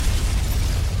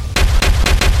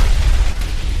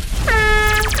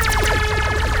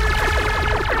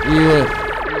Yeah.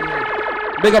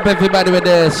 Big up everybody with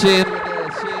the shit.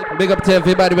 Big up to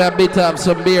everybody with a bit of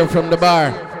some beer from the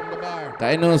bar.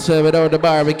 I know, sir, without the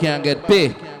bar we can't get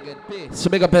paid. So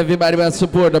big up everybody that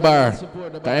support the bar.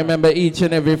 I remember each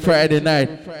and every Friday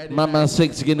night, Mama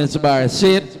 6 Guinness bar.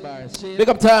 See it? Big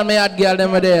up to all my hot girl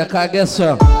them there, I guess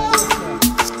so.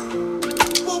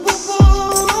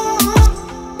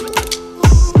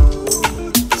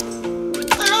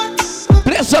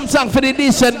 Play some song for the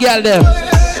decent girl them.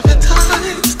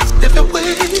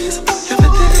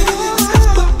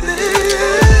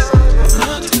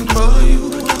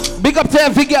 Big up to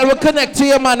every girl who connect to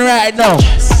your man right now.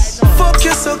 Fuck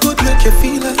you so good, make you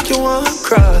feel like you want to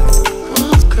cry.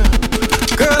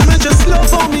 Girl, me just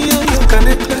love on me and you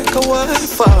connect like a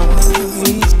Wi-Fi.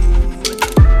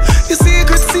 You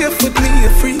secret safe with me, a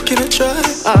freak in a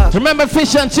try. Remember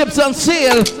fish and chips on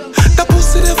sale. That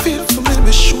pussy that feel for me,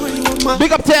 be sure you are mine.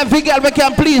 Big up to every girl we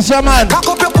can please your man. Cock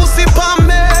up your pussy pa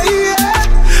me, yeah.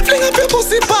 Fling up your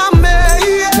pussy pa me,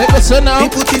 yeah. Make us now. Me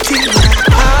put it in my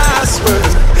password.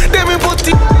 Then me put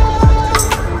it.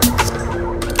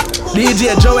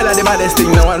 DJ Joel and the baddest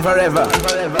thing, no one forever.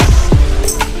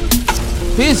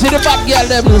 He see the bad girl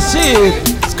them to see.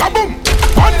 Kaboom!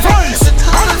 One voice!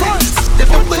 One voice!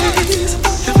 Different ways,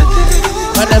 different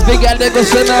days. And every girl they go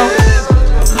say now.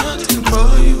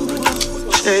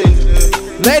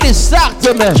 Ladies, talk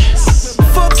to me.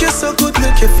 Fuck you so good,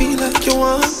 make you feel like you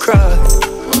want to cry.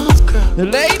 The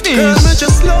ladies. Girl, me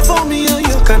just love on me and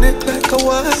you connect like a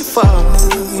Wi-Fi.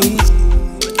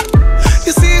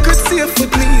 Your secret safe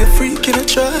with me, a freak in a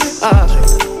try.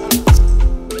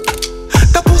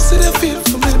 That pussy that feel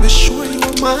for me, be sure you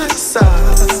on my side.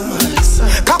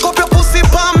 Cock up your pussy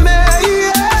pa me,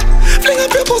 yeah. Fling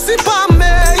up your pussy pa me,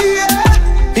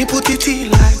 yeah. Me put it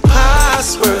in like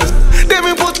password. Then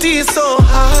me put it so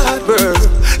hard, bro.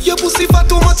 Your pussy for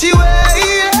too much away,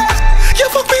 yeah. You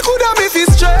fuck me good and me feel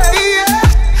straight, yeah.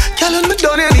 Girl, when me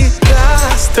done you need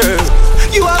plaster.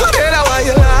 You are good and I want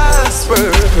your last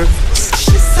word.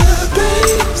 She said,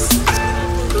 babes,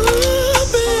 oh,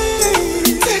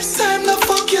 babe, takes time to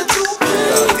fuck you too,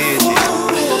 babe.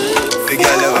 Big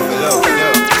girl, you have to love,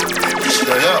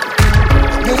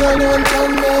 Me alone can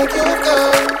make you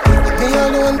cry. Me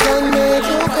alone can make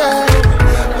you cry.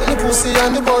 When the pussy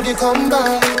and the body come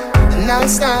by,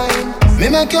 nice time. Me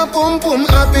make your pum pum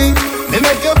happy. Me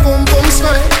make your pum pum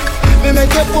smile. Me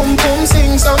make your pum pum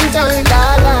sing sometime.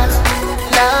 La la,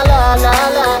 la la la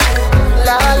la,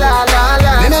 la la la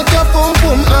la. Me make your pum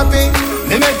pum happy.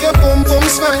 Me make your pum pum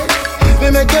smile. Me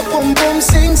make your pum pum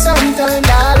sing sometime.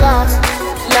 La la,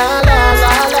 la la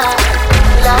la la,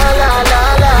 la la la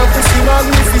la. Pussy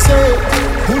magnificent,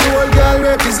 good old girl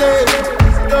represent.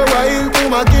 The wild to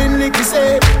my licky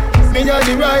say. Me a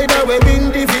the rider we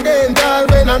bring dividend. All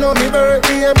when I know me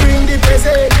birthday, I bring the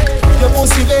present. Your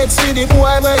pussy vex with the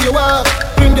boy where you are.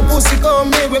 Bring the pussy come,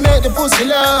 make we make the pussy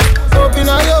laugh. Open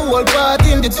all your whole part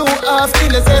in the two half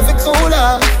till it's every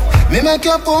cooler. Me make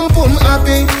your pum pum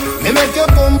happy. Me make your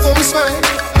pum pum smile.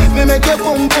 Me make your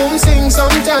pum pum sing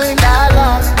sometime. La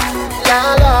la,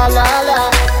 la la la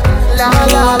la. La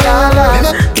la la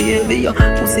la. Baby, your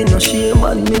pussy no shame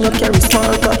and me no carry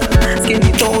small cock. Skin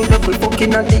it out up, we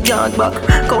fucking at the yard back.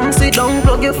 Come sit down,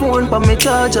 plug your phone for me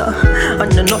charger.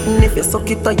 And no nothing if you suck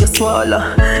it or you swallow.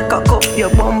 Cock up your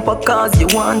bumper cause you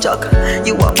want jack.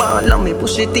 You a ball and me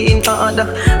push it in harder.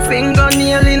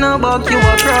 Fingernail in a back, you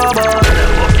a grabber.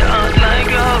 Fuck your heart like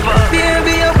lava.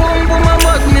 Baby, your bum for my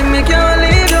butt, me can't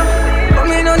leave you.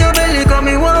 Come in on your belly, come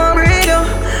me want breathe you.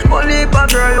 Only a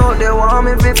girl out there want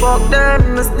me fi fuck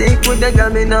them. Me stick with the girl,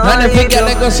 me nah leave you.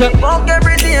 Fuck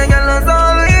everything, girl, that's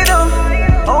all we do.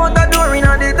 Out the door,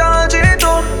 inna the tall tree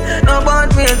too. No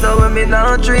bad ways, so when me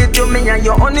nah treat you. Me and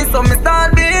you honey, so me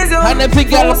start busy. And if you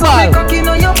get a fall, so me cocky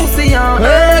on your pussy and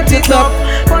hurt it up.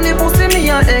 Funny pussy, me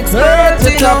a expert,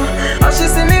 you know. As she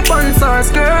see me pants her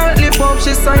skirt lip up,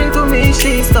 she signed to me,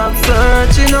 she stop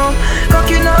searching, you know.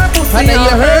 Cocky on her pussy and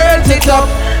you hurt it up.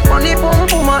 Funny pum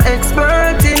pum a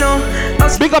expert, you know.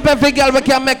 Big up every girl we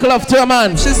can make love to a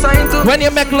man. She signed to. When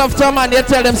you make love to a man, you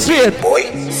tell them straight. Boy.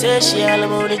 Say she all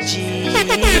about the G.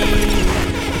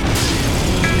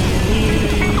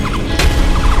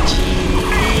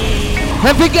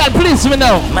 Every girl, please me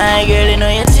now. My girl, you know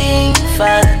you think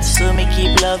fast, so me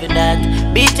keep loving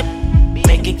that. Beat you,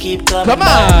 make it keep coming. Come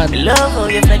back. on. Me love how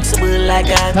you flexible like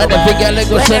I And every girl, let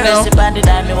go when say you now. rest upon the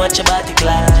dime, me watch your body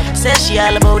clap. Say she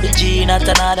all about the G, not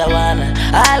another one.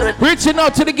 Always reaching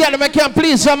out to the girl, we can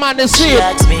please some man to see she it.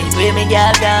 asks me, where me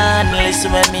girl gone?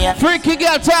 Listen when me a Freaky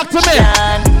girl, talk to me.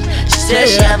 She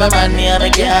says she have a man, me have a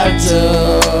girl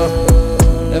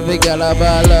too. Every girl a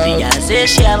ball out. The girl say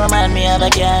she have a man, me have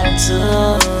a girl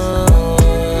too.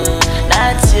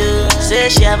 That's you. Say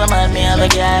she have a man, me have a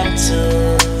girl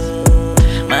too.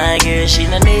 My girl, she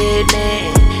no need me.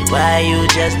 Why you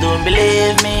just don't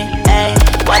believe me? Hey,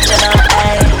 watch her now,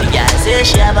 hey. The girl say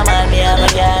she have a man, me have a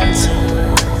girl too.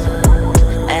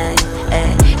 Hey,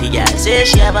 hey. The girl say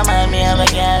she have a man, me have a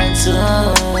girl too.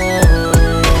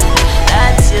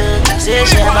 That's you. Say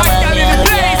she have a man, me have a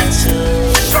girl too.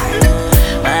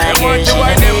 My girl, she no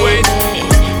need me.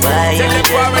 Why you just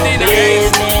don't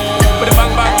believe me?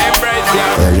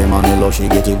 Early money love, she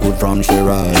get it good from she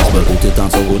rise. But put it on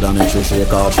so good and make she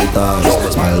shake off she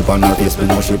ties. Smile upon her face, me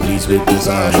know she pleased with this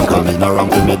eyes. Coming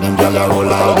around to make them gyal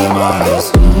roll out them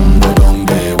eyes. Go down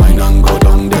there, wine and go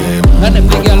down there. And if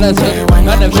the girl is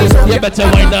and if you better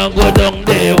wine and go down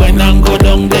there, wine and go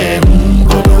down there.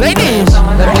 Ladies,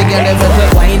 the big girl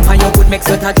is wine for your good makes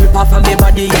sweat a drip off from me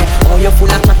body, yeah. Oh, you're full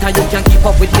of chatter, you can't keep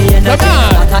up with me energy.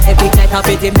 Not a epic night of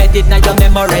it embedded in your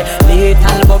memory.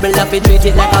 Little bubble up, it treat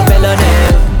it like a felony.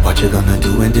 What you gonna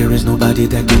do when there is nobody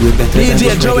that do it better?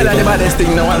 DJ Joel and the baddest thing,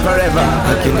 no one forever.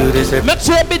 I can do this. Make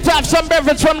sure we talk some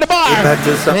beverage from the bar.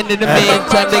 And in the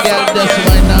meantime, the girl just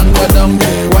wine and go down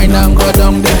there, wine and go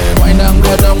down there, wine and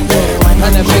go down there.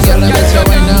 And if the girl is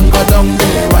wine and go down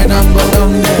there, wine and go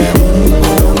down there.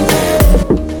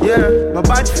 Yeah, my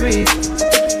bad free.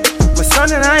 My son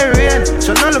and I rain,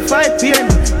 so nullify pain.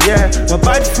 Yeah, my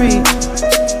bad free.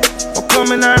 I'm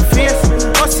coming our face,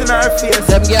 busting our face.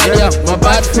 Them girl, yeah, my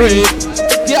bad free.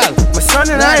 Girl, my son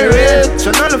and I rain,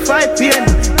 so nullify pain.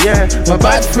 Yeah, my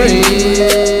bad free.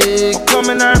 I'm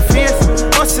coming our face,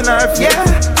 busting our face.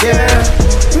 Yeah.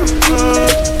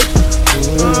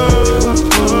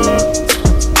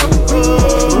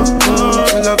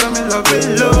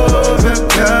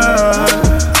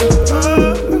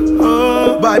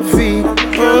 Bad feet,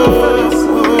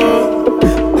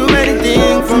 do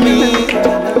anything for me,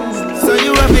 so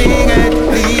you are being at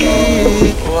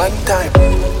me. One time,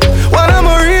 when I'm a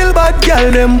real bad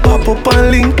girl, them pop up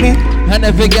and link me. And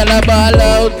if a girl a ball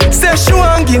out, say she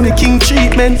want give me king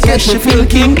treatment, yeah, she feel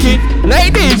kinky.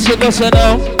 Ladies, you doesn't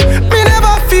know. Me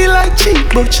never feel like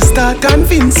cheap, but she start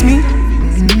convince me.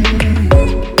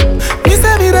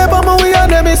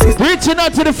 Reaching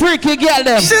out to the freaky girl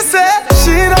them. She said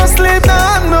she don't sleep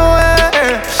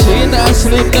nowhere. She don't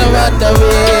sleep no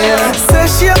underwear. Say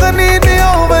she ever need me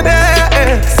over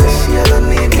there. Say she ever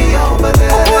need me over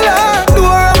there. Pull her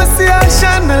door and me see her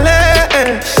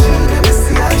chandelier. Me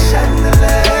see her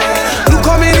chandelier. Look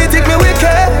how me think me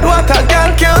wicked. What a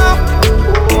girl can.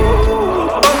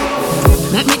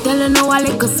 Let me tell you now a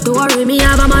little story. Me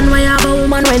have a man, why have a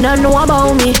woman when don't know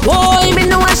about me. Boy, me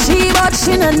know a she, but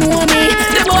she don't know me.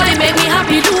 The boy make me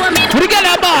happy, do me. We get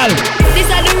a ball. This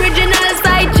is the original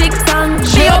side chick song.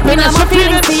 She open up my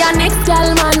feelings for your next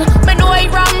girl, man. Me know it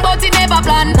wrong, but it never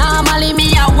plan. Normally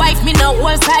me a wife, me no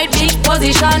whole side big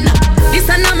position. This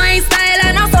is not my style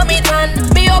and I saw me done.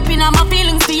 Me open up my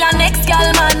feelings for your next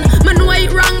girl, man. Me know it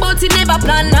wrong, but it never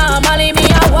plan. Normally me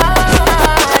a wife.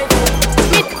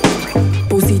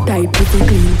 Pussy tight, pussy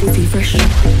clean, pussy fresh.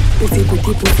 Pussy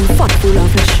pretty, pussy fat, full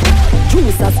of flesh.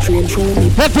 Juice of strain, show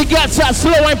me. If you get that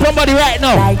slow wine from body right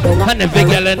now. And if you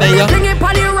get in there, fling it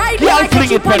on the right, yeah,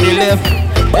 fling it on the left.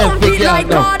 If you get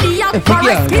now. If you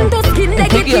get skin to skin,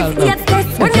 negative yet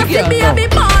test. When you see me, I be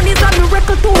born, it's a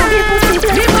miracle to the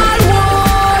pussy. Me ball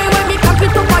boy, when me cock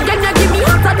it up again, you give me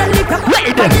hotter than liquor.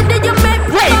 Right there. You make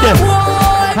me right there.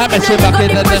 Have a shit back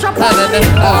in the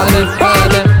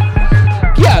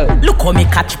girl. Look how me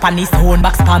catch pan his own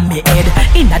box pan me head.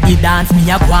 Inna the dance me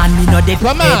a go and me no dead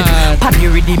head. Pan me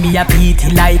ready me a beat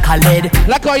it like a lead.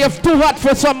 Like how you're too hot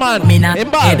for some man. Me na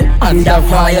head. Under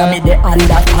fire me the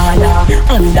under fire.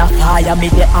 Under fire me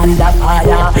the under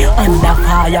fire. Under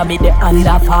fire me the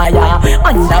under fire.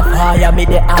 Under fire me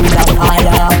the under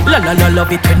fire. La la la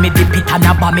love it when me dip it and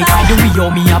a bomb it. The way how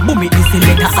me a boom it, this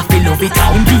later I feel love it.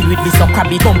 Him deal with me so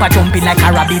crabby, bumper jumping like a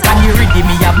rabbit. And you ready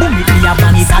me a boom it, me a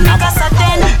bang it and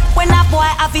a. When a boy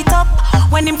have it up,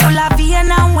 when him full of vein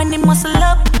and when him muscle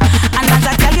up, and as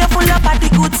I tell you full up of the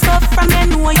good stuff from you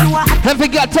know you are. Have you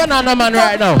got turn on a man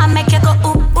right now? I make you go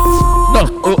ooh ooh. No,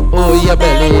 ooh ooh your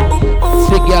belly.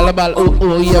 Big girl ball ooh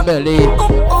ooh your belly.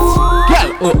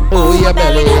 Girl ooh ooh your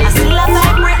belly. I still a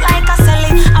vibrate like a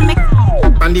celly. I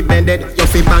make. On the bended, you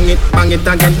feel bang it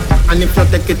again. And if you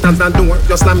take it as a door,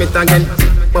 you slam it again.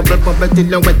 Bubble bubble till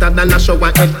you wetter than a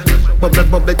shower head. Bubble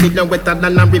bubble till you wetter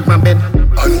than a river bed.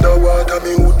 Underwater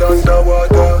me hood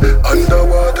underwater.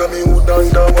 Underwater me hood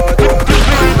underwater.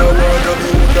 Underwater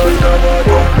me hood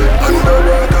underwater.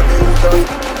 Underwater me hood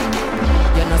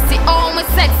underwater. You know see all my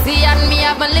sex pussy and me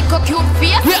have a little cute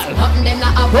face. Nothing them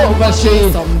not have over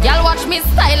she. Some girl watch me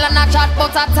style and a chat,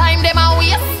 but a time them a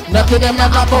waste. Nothing them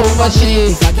not have over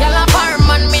she. A girl a bar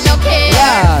man, me no care.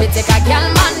 Yeah. If take a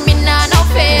girl man, me nah no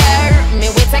fear. Me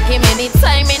we take him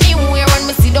anytime, anywhere. When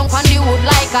me sit down on the wood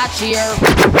like a chair.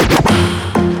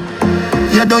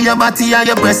 You do your body and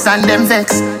your breasts and them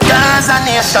vex. Girls a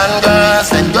nation, girls.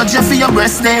 Then judge you for your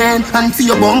breast then and for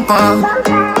your bumper.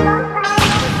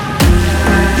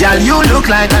 Girl, you look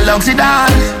like a luxury doll.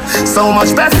 So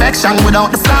much perfection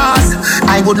without the flaws.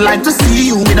 I would like to see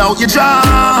you without your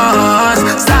jaws.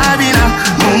 Sabina,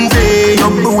 move it. Your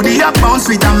booty up bounce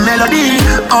with a melody.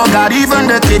 Oh God, even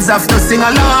the kids have to sing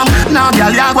along. Now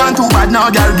girl, you want too bad. Now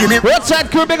girl, give me. What's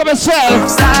that crew? Big up yourself.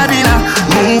 Sabina,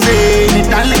 move it.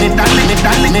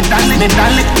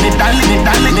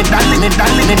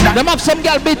 Them have some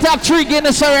girl beat up 3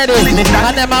 Guinness already.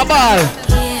 And them a ball.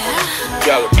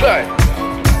 Girl, play.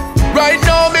 Right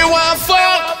now me want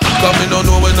fuck. Cause me no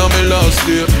know when I'm in last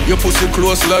day. Your pussy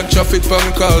close like traffic from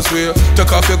causeway.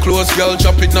 Take off your clothes, girl,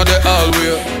 chop it now the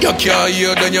hallway. You can't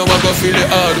hear, then you want to feel the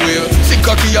hard way. See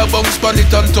cocky a bounce pan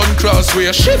it and turn crossway.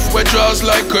 Shift where draws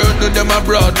like curtain, them a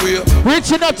Broadway.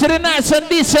 Reaching out to the nice and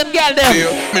decent girl them.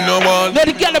 Yeah, me no want. Let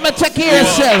the girl them take care of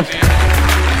yourself.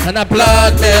 And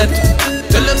applaudment.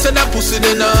 Tell them say that pussy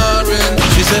they not rent.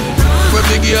 She said, where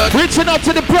big yard. Reaching out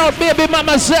to the proud baby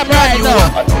mama Sam right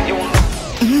now.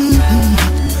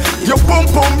 Your pum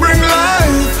pum bring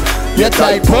life. Your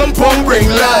tight pum pum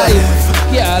bring life.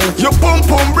 Girl. Your pum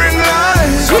pum bring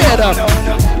life. Straight up.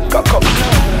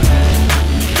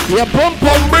 Your pum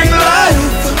pum bring life.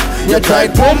 Your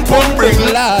tight pum pum bring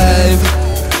life.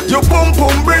 Your pum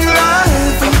pum bring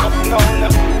life.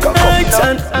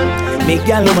 Me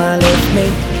gal woman left me.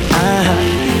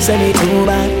 Send me too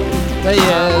bad.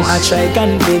 Yes. I try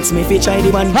convince me if you try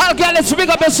the one. How girl, let's pick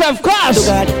up yourself, cause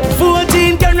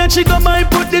 14 carat she go buy,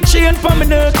 put the chain for me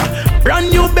neck.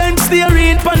 Brand new Benz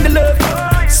steering pon the left.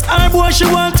 Star boy she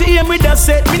want to hear me that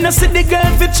set. Me no see the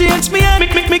girl fi change me and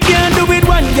me can't do it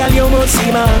one girl you must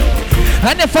see man.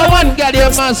 And if I one girl you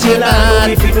must see man.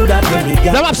 If you do that then me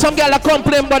them have some girl that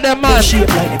complain about them man.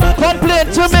 Complain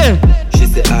to me. She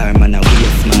say arm and a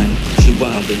waist man. She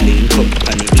want to link up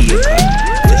on the ear car.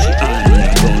 So she on me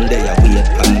and down there wait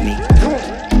for me.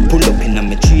 Pull up in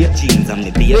my straight jeans and me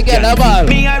be a girl.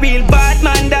 Me a real bad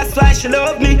man, that's why she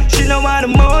love me. She no want the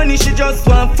money, she just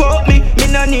want fuck me. Me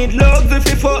no need love if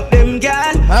you fuck them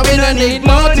gal. Me no need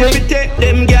money if you take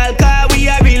them gal. Cause we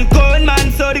a real cold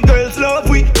man, so the girls love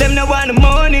we. Them no want the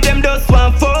money, them just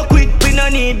want fuck we. We no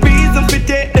need reason if you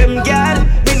take them gal.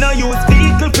 We no use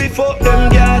vehicle if you fuck them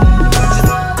gal.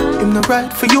 Him not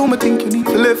right for you, me think you need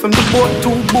to live from the boat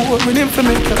too bored with him for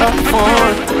make it have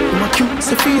fun. I'm a cute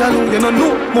Sophia, you know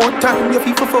no more time, you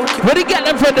feel for fuck you. What do you get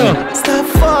them for though? Stop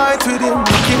fight with him,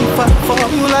 make him fight for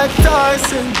you like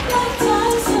Tyson.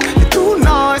 You're too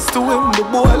nice to him, the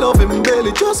boy love him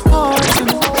barely, just poison.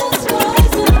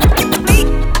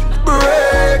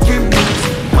 Break him,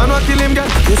 man not kill him, girl,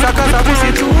 it's a cause I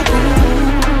pussy too cool.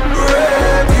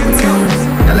 Break him,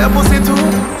 tell her pussy too.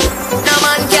 No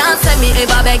man can't say me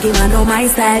ever beg him, I know my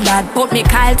style bad. Put me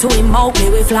Kyle to him out, me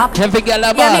we flop. Every girl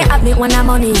a yeah, me have me when I'm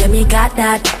money, yeah, me got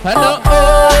that. And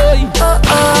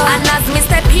as me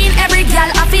step in, every girl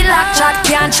I feel like chat.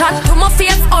 Can't chat to my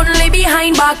face, only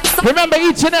behind back. Remember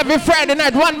each and every Friday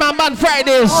night, One Man Band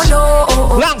Fridays.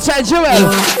 Alongside Jewel.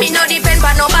 Me no depend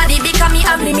on nobody because me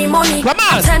have me money. Come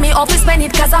on. Tell me how to spend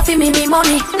it cause I feel me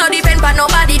money. No depend on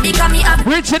nobody because me have.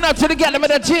 Reaching out to the girl with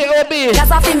the J.O.B.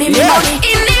 Cause I feel me money.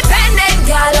 Independent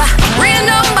girl, real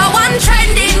number one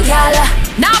trending girl.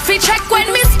 Now fi check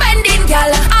when me spending girl.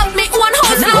 Have me one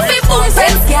house, now fi boom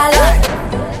sense girl.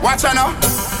 Watch her now.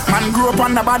 Man grew up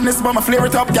on the badness, but me flare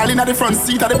it up. Girl inna the front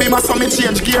seat of the beamer, so me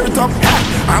change gear it up.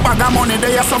 I bag that money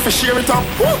there, so fi share it up.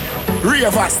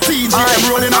 Ravers, TG, I'm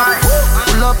rolling up.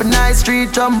 Pull up a nice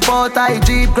street, jump out, I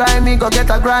Jeep, grind me, go get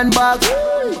a grand bag.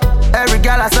 Every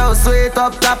gal I so sweet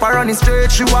up top, I running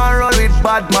straight. She want roll with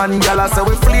bad man, gal I say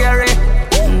we flare it.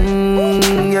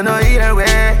 You know here we.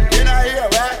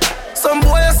 Some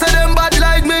boys say them bad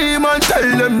like me, man, tell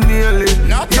them nearly.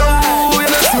 Yo, you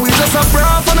know see we just a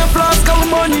bra on a flask of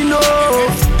money, no.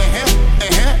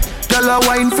 Gal a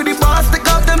wine for the boss, take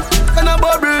off them and a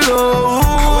bubble, oh.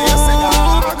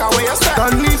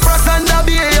 Stanley Frost and a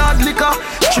be a hard liquor.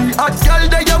 She hot gal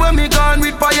there when me gone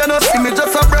with fire, no see me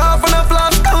just a bra on a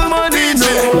flask of money, no.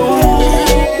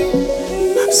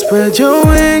 Spread your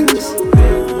wings.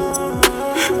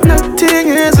 Nothing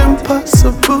is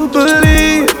impossible,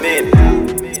 believe.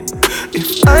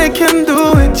 If I can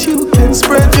do it, you can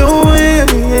spread your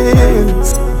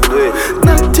wings.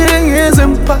 Nothing is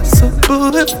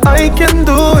impossible. If I can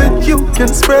do it, you can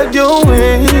spread your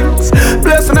wings.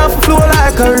 Blessing off a flow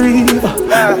like a river.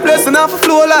 Blessing off a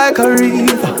flow like a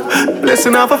river.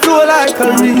 Blessing off a flow like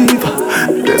a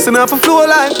river. Blessing off a flow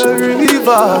like a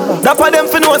river. Dapper them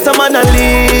for know some man a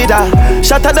leader.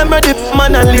 Shatter them ready,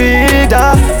 man a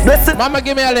leader. Blessing, mama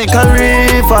give me a link. A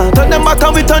river. Turn them back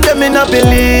and we turn them in a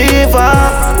believer.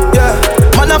 Yeah.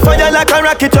 Man a fire like a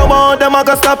rocket, you want them I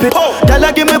go stop it. Tell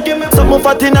her give me some more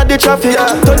fat in the traffic.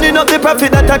 Turning up the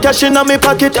profit that I cash in my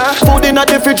pocket. Food in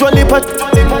the fridge, only pot.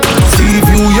 See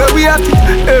you, yeah we at it.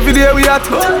 Every day we at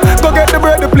it. Go get the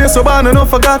bread, the place so bad and don't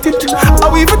forget it. I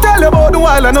will even tell you about the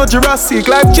wild and not Jurassic.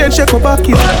 Life change, check up back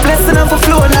it. Blessing off a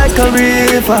flow like a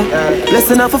river.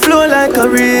 Blessing off a flow like a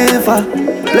river.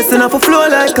 Blessing off a flow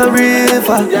like a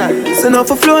river. Blessing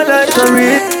off a flow like a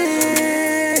river.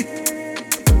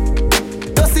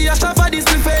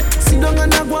 Sit down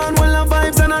and I go on while I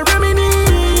vibes and I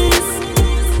reminisce.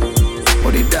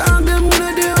 But the dog them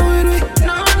wanna deal with me.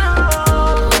 No.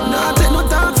 Nah, take no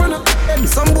talk from them.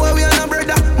 Some boy we are no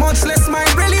brother, much less my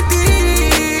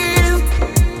relative.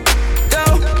 Yo,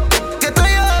 get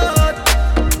tired.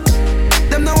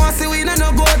 Them no want see we no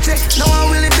go check. Now I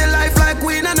will live the life like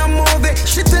we no movie.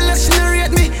 She tell us she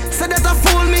narrate me, say that I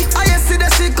fool me. I see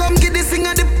that she come get this thing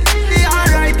at the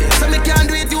alright. So me can't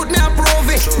do it, youth me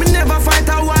approve it. Me never fight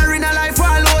a war.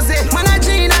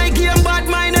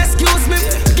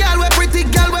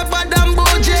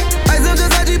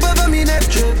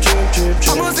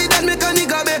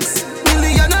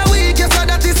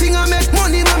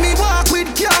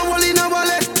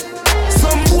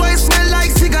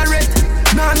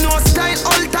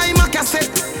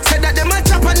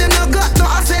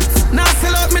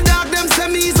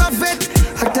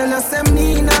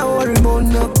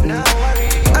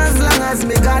 As long as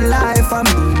me got life, I'm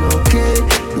doing okay,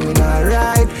 doing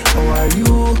alright. How are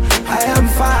you? I am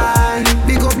fine.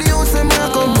 Big up the house where I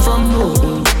come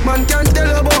from. Man can't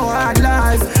tell about hard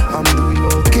life. I'm doing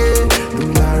okay,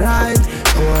 doing alright.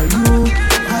 How are you?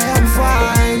 I am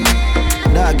fine.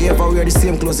 Dog gave I wear the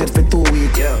same clothes yet for 2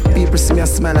 weeks. People see me a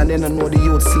smile and then I know the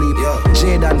youth sleep.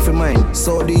 Jaden for mine,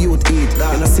 so the youth eat.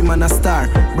 And I see man a star,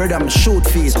 brother I'm shoot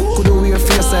feet. Could do wear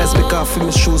face size because for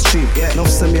me shoes cheap. Enough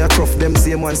send me a cruff, them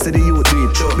same one say the youth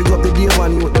read. Big up the day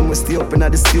one youth, them we stay up in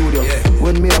the studio.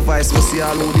 When me a voice, we see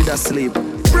all who did a sleep.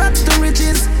 Brought to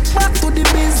riches, back to the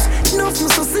biz. Enough you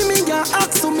so see me, yeah,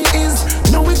 ask who me is.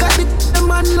 Now we got the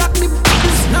man lock the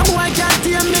biz. Now I can't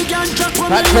hear me, can't track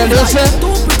on me.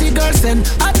 Two pretty girls and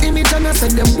at image and I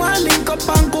said them one link up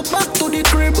and go back to the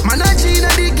crib. Man I cheat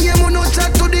at the game, no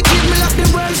chat to the kid. Me lock the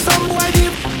world, some boy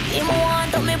deep. Him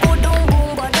want to me put dum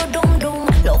boom, but do dum dum.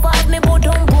 Love at me put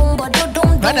dum boom, but do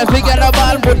dum dum. Man I figure a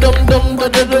ball, put dum dum,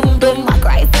 but do dum dum. I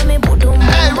cry for me put dum.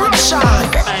 Hey,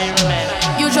 Rashad.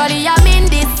 Usually I'm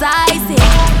indecisive.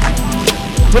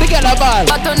 Put it a ball.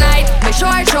 But tonight, me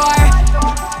sure.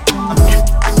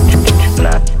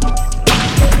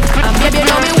 And baby, you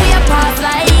know me way past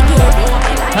like it.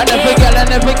 And every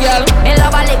girl. Me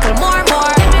love a little more.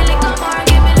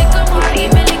 Give me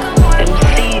a little more.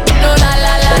 No, la.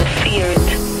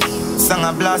 Song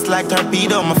a blast like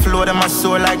torpedo. My flow them my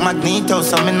soul like Magneto.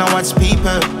 So me no watch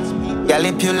people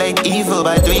manipulate evil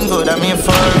by doing good. I'm here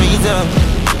for a reason.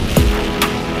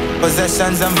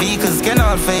 Possessions and vehicles can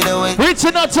all fade away.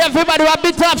 Reaching out to everybody who have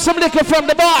been up some liquor from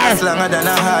the bar. It's longer than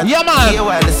a heart. Yeah, man.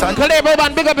 Calebo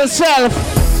man, big up yourself.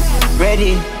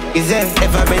 Ready? Is there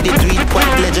ever ready to eat? Quite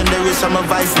legendary, so my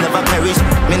vice never perish.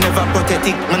 Me never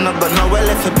pathetic, me not gonna well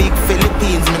if a big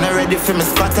Philippines. Me not ready for me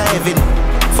spot of heaven.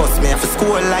 First me have to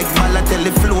score like Balotelli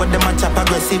flow. Them a chop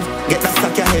aggressive, get that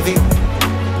stack heavy.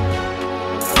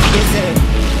 Is there?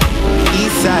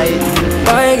 East side.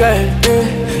 My girl,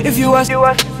 if you ask,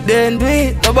 then do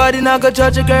it. Nobody not gonna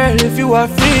judge a girl if you are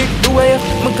free. The way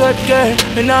my good girl,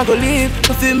 me not gonna leave.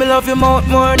 I feel me love you more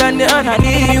than the other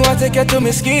need. Me want to take you to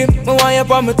me scheme. Me want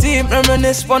you on my team.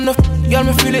 Reminisce on the girl,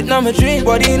 me feel it now my dream.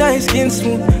 Body nice, skin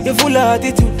smooth. You full of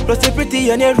attitude, plus you pretty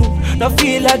and you rude. Now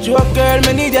feel like you a girl,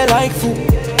 me need you like food.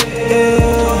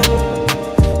 Yeah.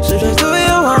 So just do what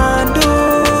you want to do.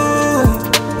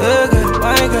 Girl,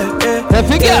 my girl, yeah.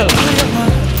 Every girl.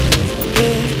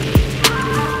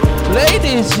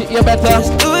 Ladies, you better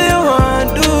just do what you want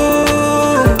to do.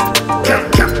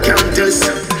 Can't just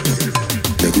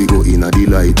make we go in a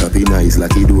delight, happy nice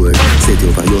like it door. Set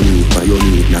you for your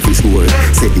need, na fi score.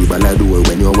 Set the ball a door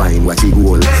when you wine, watch it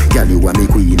goal. Girl, you are me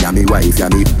queen, and me wife,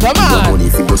 and me. Come on. No money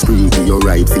for your spree, for your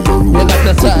right, for your rule.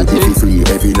 Put it free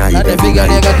every night, every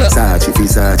night. Sachi fi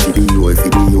Sachi, Dior fi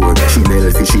Dior. Chanel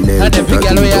fi Chanel. And every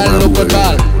girl we all look at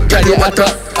ball. Girl, you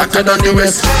hotter than the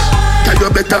rest. Tell you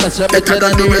better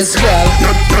than the rest.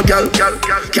 No girl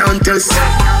can't test.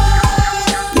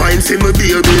 Wine for me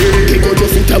baby. Kick out your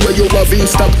foot away you have in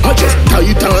stock. I just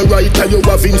tight and right tell you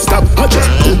have in stock. I just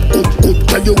good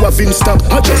tell you have in stock.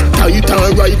 I just tight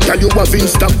and right tell you have in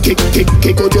stock. Kick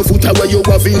out your foot away you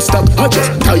have in stock. I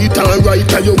just tight and right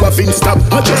tell you have in stock.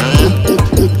 I just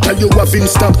good tell you have in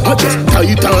stock. I just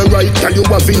tight and right tell you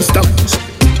have in stock.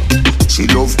 She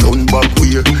love turn back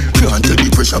way. Can't tell the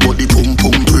pressure but the pum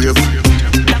brave.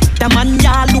 The man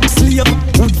ya look slave.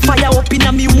 Wood fire up in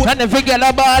a me wood. And if we get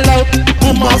a ball out,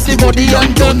 boom off the body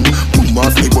and done. Boom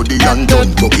off the body and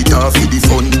done. Buck it off for the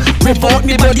fun. Rev out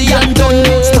me body and done.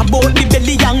 Stab out me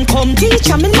belly and come.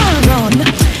 Teacher me now run.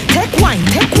 Take wine.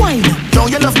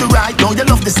 Don't you love the ride? Don't you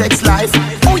love the sex life?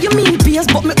 Oh you mean beers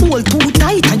but me hold too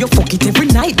tight. And you fuck it every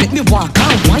night. Let me walk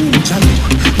and wine.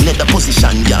 Let the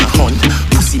position ya hunt.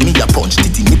 Pussy me a punch.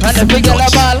 Titty me and if we get a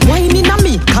ball, wine in a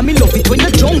me. Come me love it when you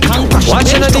drunk and crash.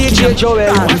 Watching a DJ Joel.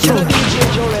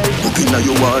 Looking at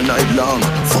you all night long.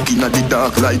 Fucking at the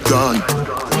dark light gone.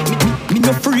 Me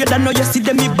no afraid I know you see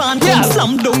them me band. Come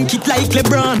slam dunk it like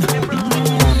LeBron.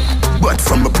 But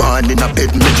from a barn in a bed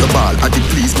make your ball. I did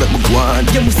please make me go on.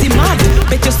 You must see mad.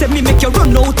 Bet you say me make you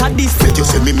run out of this. Bet you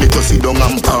say me make you sit down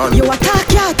and pan. You attack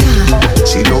yata.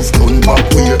 She love turn back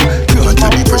way. Can't tell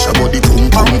the pressure but the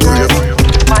pum brave.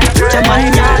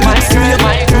 Jaman ya look slave.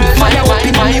 Fire up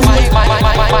in me wood.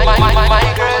 My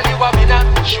girl, you a winner.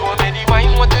 Show me the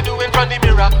wine, what you do in front of the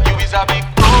mirror. You is a big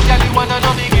pro, girl, you wanna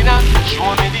know beginner.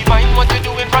 Show me the wine, what you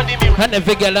do in front of the mirror. And if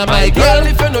we get a my girl,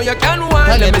 if you know you can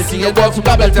wine, let me see you go for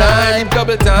double time.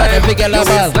 And if we get a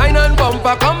ball, line and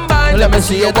bumper combine. let me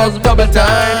see you go for double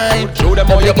time. Show them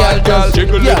how you girl just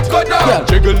jiggle it, go down,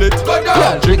 jiggle it, go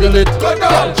down, jiggle it, go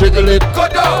down, jiggle it, go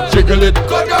down, jiggle it,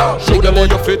 go down. Show them how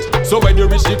you fit. So when you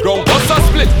reach the ground, bust a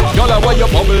split. Y'all are where you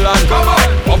bubble and come on,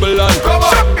 bubble and come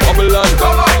on, bubble and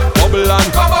come on, bubble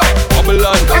and come on, bubble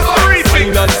and come on.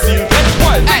 Fine and seal, get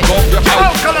wild, off your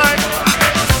house.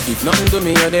 If nothing to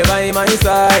me, you're by my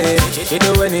side. You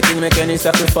do anything, make any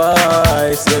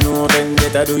sacrifice. You know, then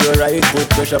better do your right. Put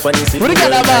pressure on the city. What do you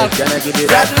got about? Can I give you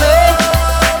that love?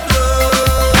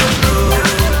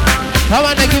 I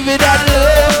wanna give you that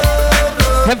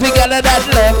love. If you got that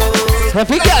love, if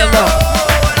you got love.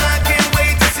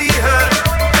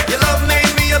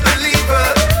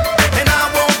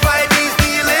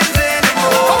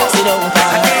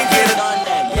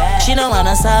 She don't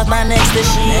wanna serve my next to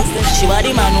she want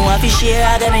the man who have to share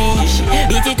out of me.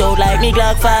 Beat it out like me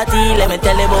Glock 40. Let me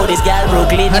tell you about this girl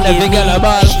Brooklyn and give me.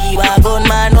 She wa gun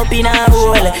man up in her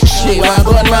hole. She wa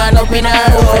gun man up in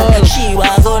her hole. She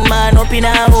wa gun man up in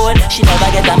her hole. She never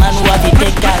get a man who have to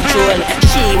take control.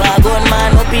 She wa gun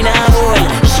man up in her hole.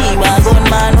 She wa gun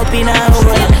man up in her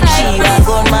hole. She wa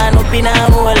gun man up in her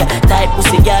hole. Tight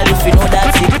pussy girl if you know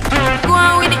that's it. Go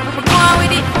on with it, go on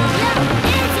with it.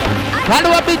 How do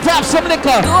I beat up some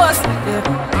liquor?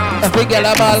 If we get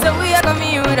a ball, so we are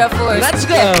coming with a force. Let's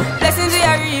go. Blessings we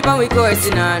are reap and we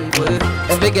coursing on full.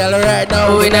 If we get it right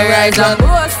now, we in a rise and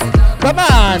boast. Come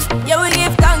on. Yeah, we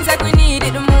give thanks like we need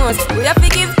it the most. We have to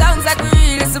give thanks like we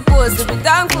really supposed to be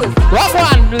thankful. What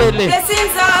one, Lily?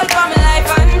 Blessings all for my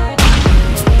life and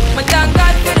but thank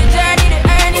God for the journey, the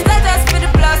earnings are just for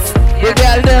the plus. We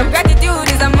tell them gratitude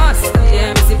is a must.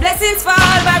 Yeah, we see blessings fall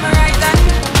by my right hand.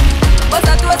 But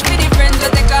I toast for the friends we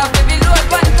take off every load.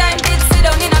 One time did sit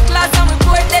down in a class and we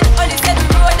poured that only said we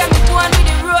road and we go on with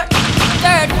the road.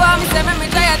 Third form, me say me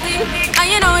retire thing. And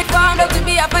you know it found out to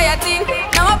be a fire thing.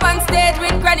 Now up on stage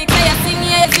with chronic fire sing.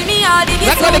 Yeah, see me all the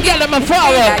that's gonna get them a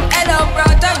forward. Like hello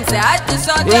brother, me say I just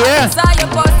saw you. Saw your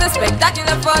poster,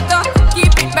 spectacular photo.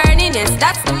 Keep it burning, yes,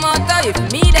 that's the motto. If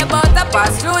me the butter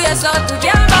pass through your soul to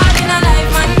get bad in a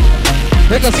life, man.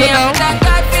 Take a sit down. Thank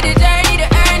God for the journey, the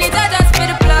earnings are just for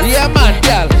the plus. Yeah, man,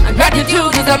 girl.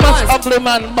 Gratitude is a must. Ugly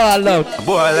man, ball out.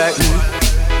 Boy like me.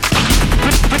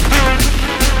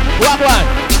 What one?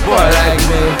 Boy like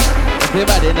me.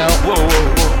 Everybody know. Whoa, whoa,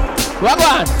 whoa. What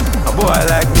one? A boy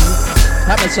like me.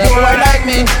 Have a boy like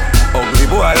me. Ugly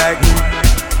boy like me.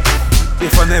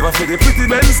 If I never feel the pretty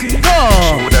Bensley, no,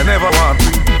 she would I never want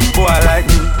me. Boy like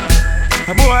me.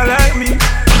 A boy like me.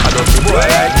 I love the boy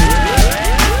like me.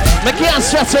 Me can't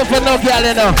stress over no girl,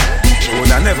 you know. She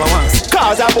would I never want.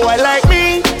 Cause a boy like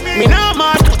me not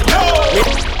mad.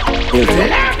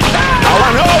 I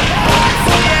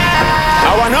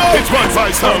wanna know. It's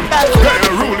 1-5 sound. Get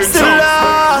a ruling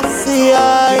sound.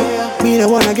 Me the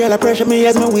one a girl a pressure me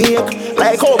as me wake.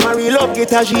 Like how my real love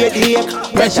get a shade ache.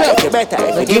 Better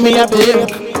if you give me a break.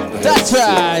 That's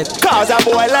right. Cause a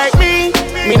boy like me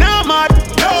not mad.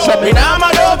 So me not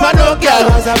mad over no girl.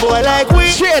 Cause a boy like we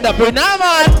straight up, we not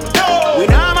mad. We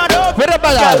not mad over With a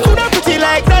Girl, bag. coulda pretty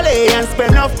like Dolly and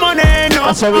spend enough money, no.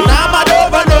 That's why we not mad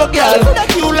over no girl. Coulda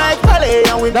cute like Dolly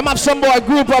and we them have some boy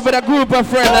group up with a group of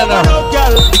friends and no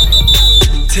girl.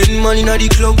 10 money na the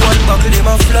club, one buckle them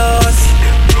a floss.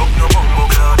 Them broke no bumbo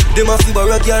clot. Them a fi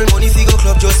borrow girl money fi go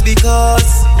club just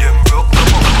because. Them broke no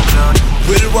bumbo clot.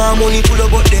 Well want money pull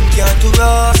up but them can't to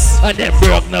us. And them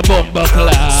broke no bumbo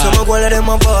clot. Some a go let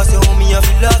them a boss, you want me a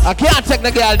fi laugh. I can't take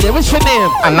the girl there. What's your name?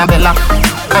 Annabella,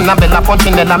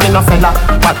 Punchinella, me no fella.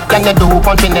 What can you do,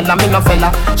 Punchinella, me no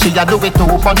fella? She a do it too,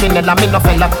 Punchinella, me no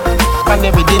fella. Can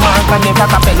you with the man, can you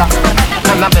capella?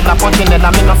 Annabella, Punchinella,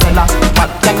 me no fella.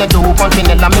 What can you do,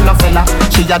 Punchinella, me no fella?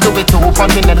 She a do it too,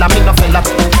 Punchinella, me no fella.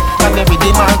 Can you with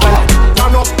the man,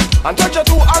 turn up and touch your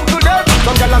two ankle them.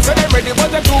 Some gyal say they ready but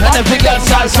they too bad. And the big girl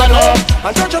salsa up.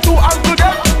 And touch your two ankle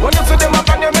them. When you see them up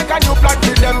and you make a new plan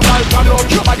with them, girl turn up.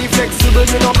 Your body flexible,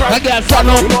 you know cry. The girl turn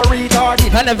up. You know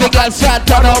retarded. And the big girl start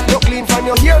turn up. You clean from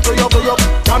your hair to your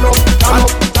turn up, turn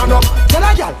up, turn up. Tell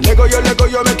a gyal, Lego you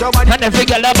make your body. And the big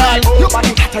girl the ball. Your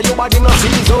body hotter, your body no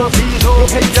season. You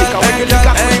head sick when you lick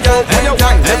a freak out. When you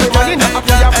wine, everybody know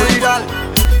after your free.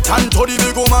 Tan to the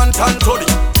big woman, tan to the.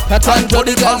 Tan to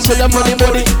the girl, say the money.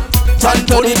 Tan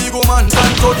to the big woman,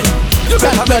 tan to the. You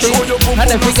better make sure you boom boom.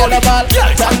 And the big girl the ball.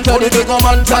 Tan to the big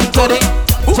woman, tan to the.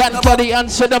 Tan to the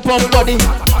and say the pump body.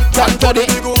 Tan to the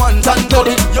big woman, tan to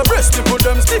the. Your breast you put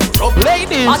them stiff up.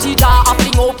 Ladies. Atita a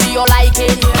fling up to your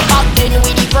liking. Back then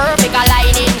with the perfect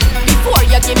aligning. Before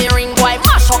you give me ring, boy,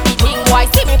 mash up the thing, boy.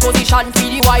 See me position for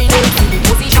the whining. See me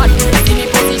position.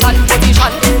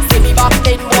 See me back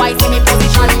then, boy. See me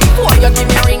position. Before you give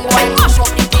me ring, boy, mash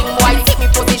up the thing, boy. See me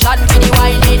position for the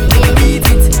whining. Beat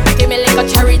it, give me like a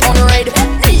cherry on red.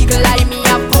 Legal like me,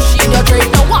 I'm pushing your dread.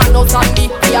 No one knows on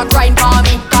me, be a grind for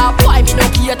me. Cause boy, me no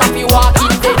care if you walk in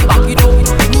dead. Back it up,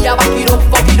 me a back it up,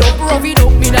 fuck it up, rough it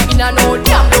up. Me no in a no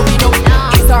damn love it up.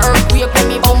 It's a earthquake when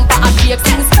me bumper a shake.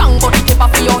 Sing strong, but it keep a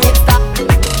for your head stop.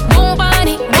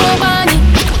 Nobody.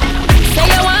 Say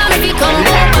you want me to come.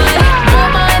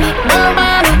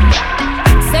 Nobody.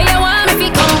 Say you want me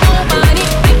to come. Nobody.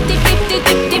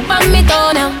 Tip on me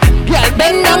toe now. Girl,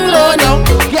 bend down low now.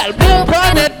 Girl, boom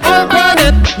on it.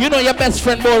 You know your best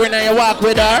friend boring and you walk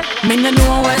with her. Me no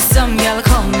know where some girl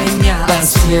coming, yeah.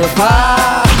 That's your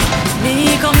part.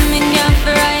 Me coming, yeah,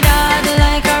 for ride hard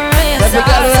like a racer. Every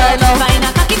girl right now. Find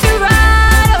a cocky to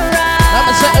ride.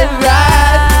 I'ma say it right.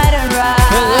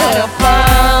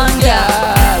 Fun,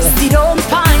 girl. Sit down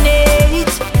on it.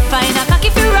 Find a cocky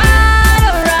to ride.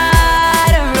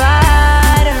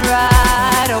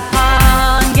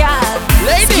 Fun, girl.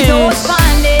 Ladies. Sit down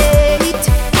on it.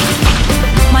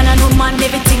 Man and woman,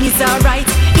 everything is alright.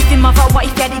 If him have a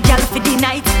wife, yeah, the girl for the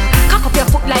night. Cock up your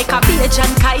foot like a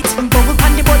Bajan kite. Bubble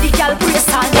on the body, girl, brace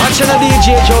all night. Watching a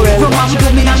DJ Joel. Rum and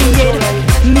bloom in a me head.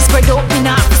 Me spread out in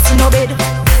a ass in no bed.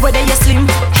 Whether you slim,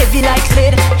 heavy like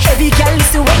lead. Heavy girl,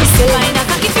 listen when me say. Find a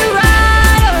cocky to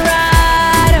ride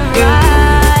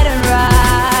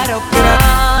up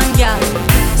on, girl.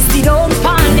 Sit down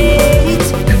on it.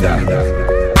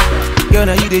 You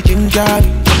know you the ginger.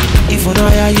 If you know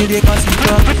how you the cosmic.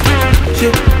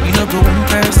 Shit, you know go one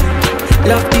person.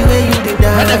 Love the way you did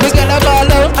that. And every girl a ball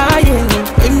out. Ah yeah,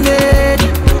 I'm ready.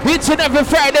 Each and every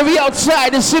Friday we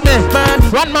outside, you see me.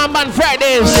 One man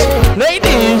Fridays.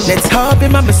 Ladies. Let's hop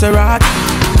in my Maserati.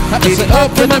 Baby,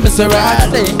 hop in my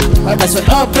Maserati. I said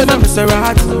hop in my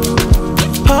Maserati.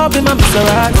 Hop in my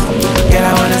Maserati. Girl,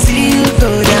 I wanna see you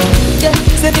go down. Yeah,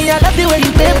 say me I love the way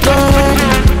you bend down.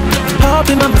 Hop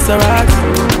in my Maserati.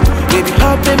 Baby,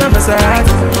 hop in my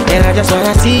Maserati. And I just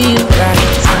wanna see you ride.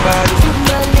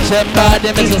 Somebody,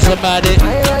 miss somebody.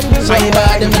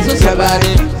 Somebody, miss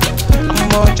somebody.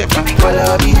 I'm on check my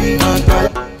quality.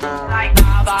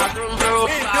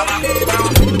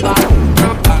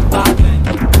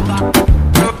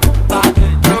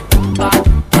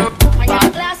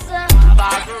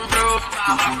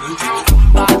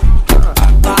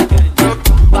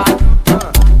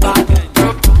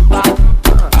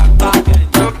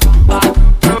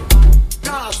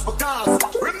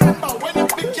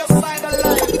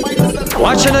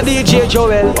 Watching a DJ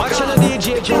Joel. Watching a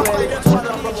DJ Joel.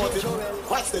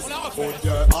 Watch this.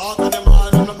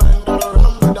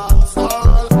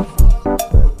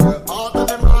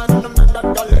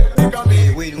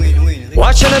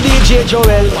 Watching a DJ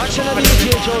Joel. Watching a DJ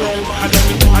Joel.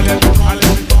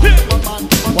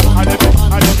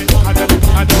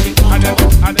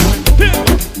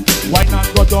 Why not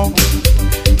go down?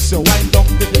 So wind down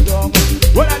to the ground.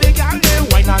 What are the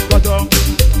girls? Why not go down?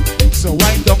 So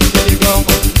wind down to the ground.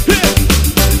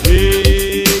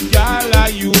 Hey, girl,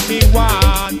 you me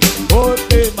want?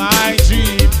 Open my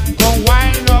dream. Come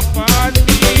wind up on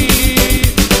me.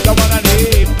 The one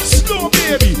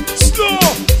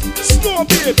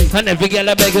And every girl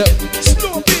I beg you.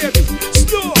 Slow, baby,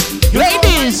 slow.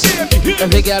 Ladies,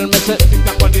 every girl miss it. Tick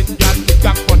tock on it, girl, tick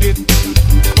tock on it.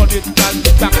 On it, girl,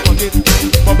 tick tock on it.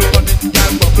 Bubble on it,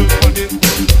 girl, bubble on it.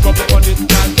 Bubble on it,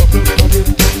 girl, bubble on it.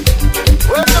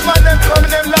 When the man them come,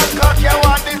 them like cock, you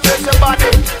want this is your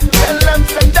body. Tell them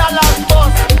 $10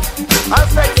 boss and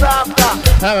sex after.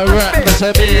 I'm a rap,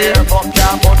 Mr. Beer. Fuck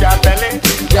your move your belly.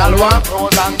 Girl want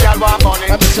clothes and girl want money.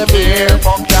 Mr. Beer.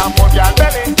 Fuck your move your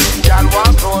belly. Girl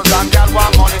want clothes and girl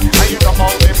want money. And you come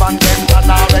out the man them done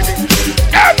already.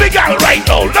 Every girl right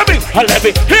now, let me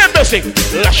hear me sing.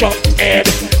 Lash up head,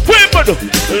 women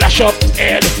lash up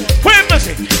head, women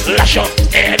sing. Lash up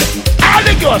head, all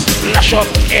the girls lash up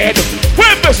head,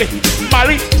 women sing.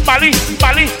 Mali, Mali,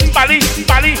 Mali, Mali,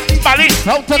 Mali, Mali.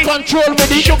 Out of control with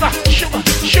the sugar, sugar,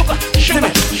 sugar,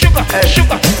 sugar, sugar,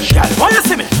 sugar. Girl, why you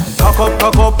see me? Cock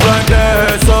up right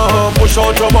there, so push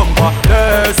out your bumper,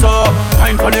 there, so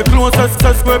time for the closest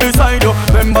square beside you.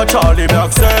 Remember Charlie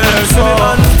Black says so.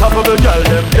 Top of the girl,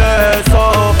 them there,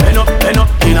 so pen up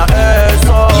in a air,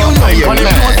 so time for the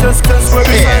closest square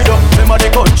beside you. Remember the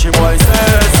country boy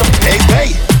says so.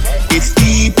 Hey, if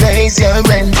he pays your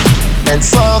rent and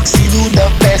fucks you the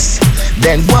best,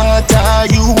 then what are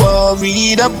you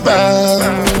worried about?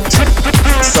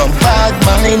 Some bad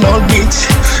mind old bitch,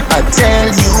 I tell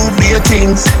you bare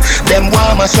things. Them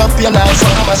want mash up your life,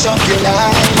 mash up your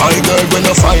life. My girl, when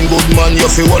you find good man, you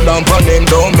feel hold on pon him.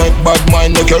 Don't make bad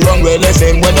mind, make you run well left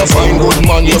him. When you find good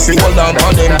man, you feel hold on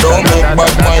pon him. Don't make bad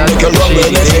mind, make you run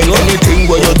well left him. Anything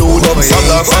where you do, them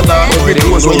follow. Every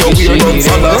clothes where you wear, them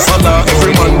follow.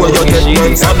 Every man where you get,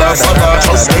 them follow.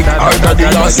 Just make harder the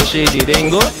last. Shady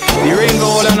dingo, the ring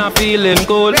gold and I'm feeling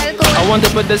cold. I want to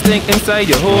put this thing inside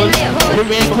your hole. The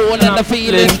ring cold and I'm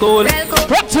feeling cold.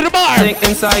 Rock to the bar. Think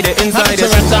inside it.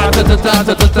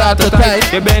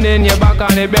 You bend in your back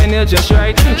and you bend it just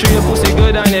right. Treat your pussy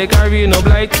good and you carry no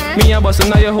blight. Me a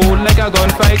bustin' on your hole like a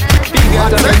gunfight. Big girl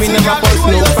tell me never bust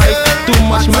no fight. Too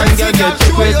much man girl get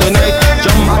trick with tonight.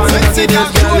 Jump on and see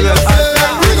this girl real hot.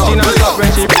 She not stop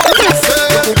when she.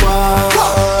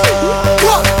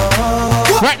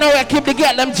 Right now I keep the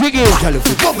girl them jiggy. Girl, if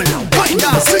you bubble now, wind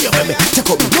down, see you baby. Take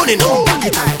up money now, back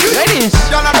it up. Ladies.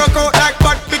 Girl, I rock out like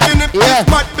bad bikini. Yeah.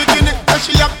 Mad bikini, and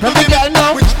she have to Every give girl me.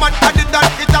 know. Which man had it that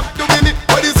it have to give me?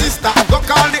 But the sister, go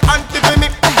call the auntie for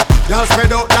me. Girl spread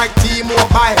out like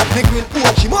T-Mobile. Nigga in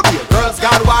Mobile, girls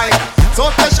gone wild. So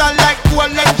special like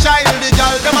golden child. The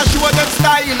girl, them a show them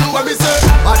style. What me say?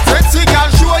 A sexy girl,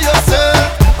 show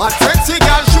yourself. A sexy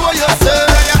girl, show yourself.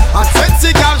 A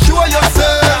sexy girl, show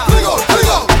yourself. Bring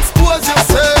out, expose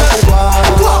yourself.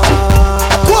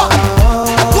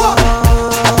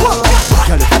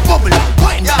 Girl, if you bubble up,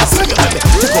 wind down, swing your baby.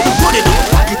 Take up the money now,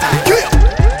 back it up.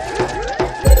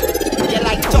 You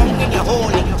like tongue in your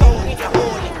hole,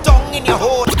 tongue in your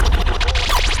hole.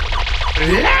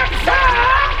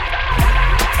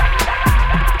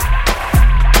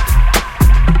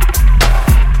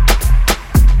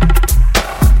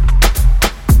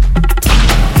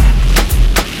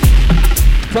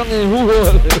 Tongue in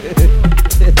hole.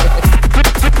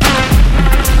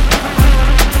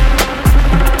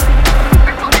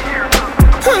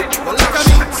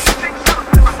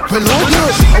 Well, oh girl,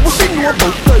 I was thinking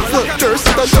about thirst.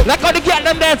 Like how the girl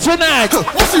them there tonight.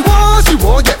 What she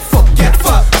want, get fucked.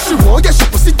 She want, she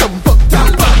pussy dumb up,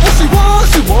 What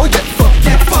she want, get fucked.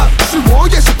 She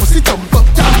want, she pussy dumb up,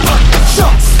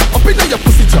 Shots up in your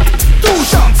pussy jaw. 2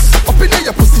 shots up in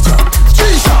your pussy jaw. 3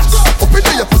 shots up in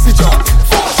your pussy jaw.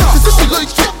 4 shots. She says she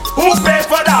like it. Who pay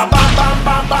for that? Bam bam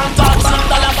bam bam.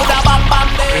 $1,000 for that bam bam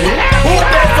day. Who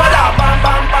pay for that? Bam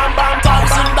bam bam bam.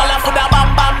 $1,000 for that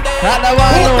bam bam day. I don't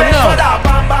want Who to pay know. for that?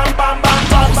 Bam bam bam bam.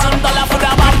 $1,000 for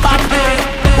that bam bam day.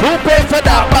 Who pay for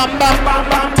that? Bam bam.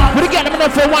 We get them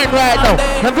enough for wine right now.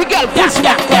 Every girl push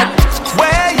back then.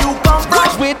 Where you come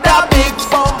from with that big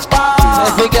bumper?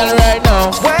 Every girl right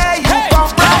now. Where you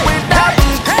come from with that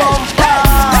big bumper?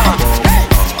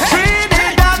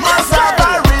 Trinidad must have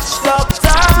a rich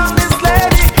doctor, this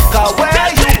lady. 'Cause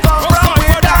where you come from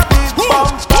with that big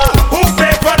bumper? Who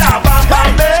pay for that bam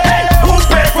bam day? Who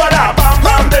pay for that bam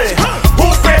bam day? Who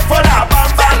pay for that bam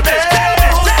bam day?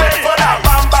 Who pay for that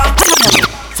bam bam?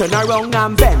 Turn around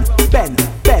and bend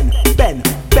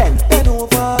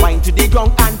over. Wind to the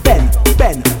ground and bend. Put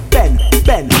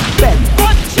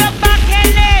your back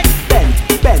in it.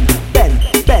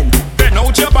 Bend. Bend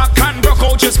out your back and rock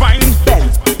out your spine. Bend.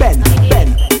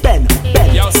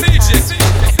 Yo, CJ.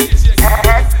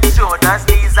 Head, shoulders,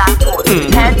 knees and toes.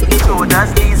 Head,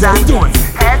 shoulders, knees and toes.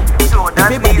 Head, shoulders,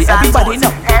 knees and Everybody toes.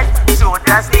 know. Head,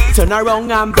 shoulders, knees. Turn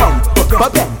around and bend.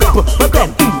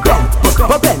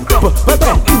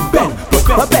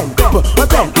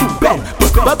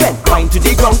 Wine to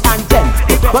the ground and bend.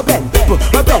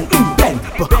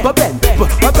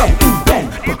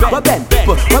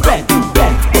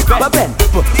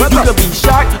 You could be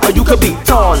short or you could be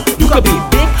tall. You could be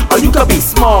big or you could be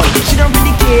small. She don't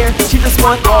really care, she just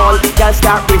want all. Girl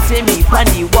start racing me on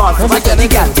the wall. So my girl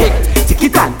tick it and tick, tick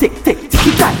it and tick, tick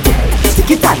it and tick,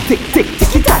 tick it and tick,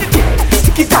 tick it and tick,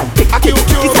 tick it and tick,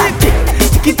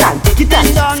 tick it and tick it and.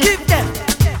 Skip them,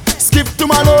 skip to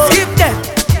my love. Skip them,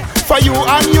 for you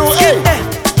and you. Skip them,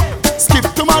 skip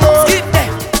to my love. Skip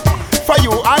them, for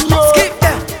you and you. Skip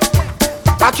them,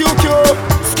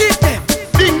 skip them.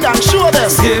 Ding dong, show them.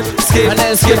 Skip and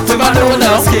then skip to my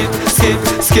Luna. Skip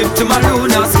to my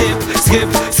Luna.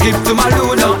 Skip to my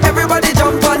Luna. Everybody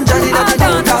jump on Johnny that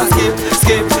Luna.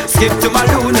 Skip to my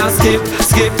Luna. Skip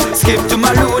to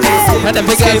my Luna. And then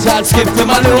skip to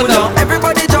my Luna.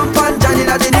 Everybody jump on Johnny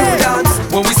that the new dance.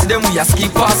 When we see them, we a skip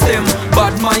past them.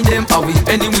 Bad mind them, are we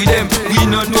enemy them? We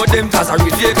not know them, cause I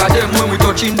really fake at them. When we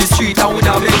touch in the street, and we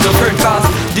not make no friend cause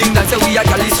ding that say we a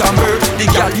gal is stronger. The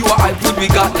gal you are hype with, we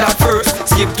got that first.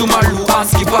 Skip to my Lou and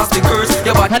skip past the curse.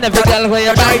 Yeah, but and every gal where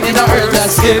you're right in the earth.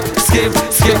 Skip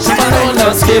to my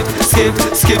Luna. Skip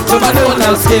to my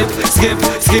Luna. Skip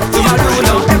to my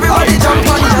Luna. Everybody jump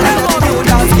on the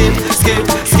Luna.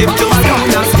 Skip to my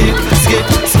Luna.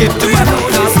 Skip to my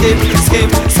Luna.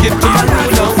 Skip to my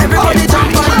Luna. Everybody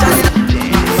jump on the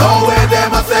So where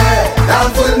them a say,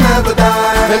 dance will never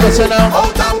die. Out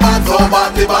and bad, so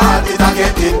bad, the bad is a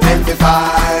get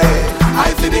intensified. I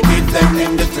see the kids them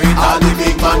in the street, all the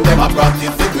big man them a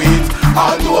practice the tweets.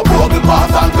 All do a bubble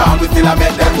pass and crown, we still a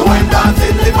make them do him dance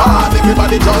in the park.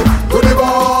 Everybody jump to the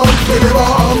bounce, to the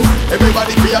bounce.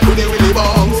 Everybody fear to the willy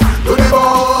bounce, to the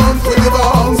bounce, to the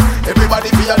bounce.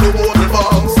 Everybody fear to the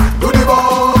bounce, to the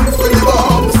bounce, to the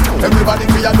bounce. Everybody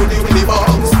fear to the willy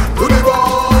bounce, to the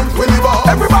bounce, willy bounce.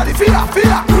 Everybody fear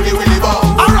to the willy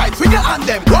bounce. Alright, swing your hand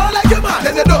them, go like your man.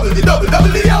 Then the double the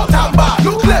out and back.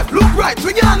 Look left, look right,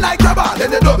 swing your hand like your man.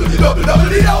 Then the double the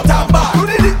out and back. Do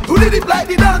the dip like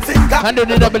the dancing cat. And do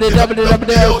the double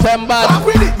out and back. Back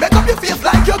with it, make up your face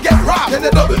like you get robbed. Then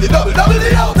the double the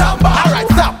out and back. Alright,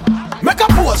 stop. Make a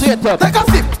pose, take a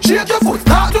sip, shake your foot,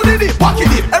 start do the dip, walk it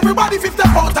dip. Everybody 50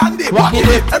 out and dip, walk it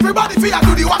dip. Everybody fear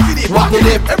do the walk it dip, walk it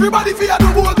dip. Everybody fear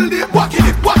do the dip, walk it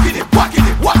dip, walk it dip, walk it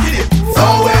dip, walk it dip.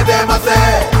 So where them a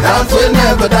say, dance will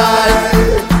never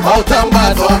die. Out and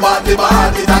bad, so bad the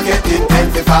bad is a get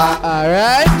intensified.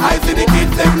 Alright. I see the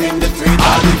kids them in the street,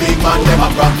 all the big man them a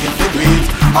practice the tweets.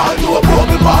 All do a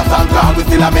bubble pass and crown, we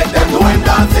still a make them do him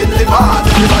dance in the park.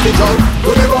 Everybody jump to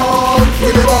the bounce, to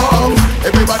the bounce.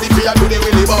 Everybody fear to the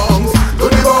willy bounce, to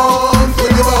the bounce, to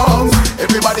the bounce.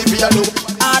 Everybody fear to.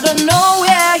 I don't know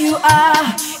where you are,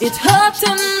 it hurts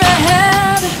in my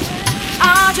head.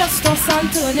 I just toss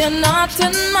until you're not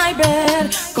in my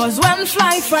bed. Cause when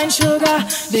fly find sugar,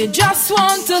 they just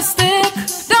want to stick.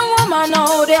 The woman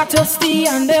now they're thirsty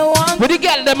and they want. Would you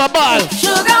get them a ball?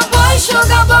 Sugar boy,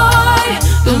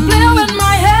 don't play with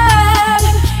my head.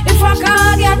 If I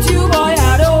can't get you, boy,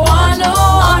 I don't want no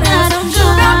one else.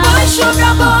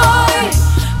 Sugar boy,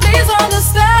 please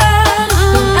understand.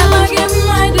 Don't ever give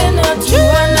my dinner to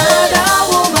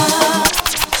another woman.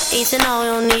 Easy now,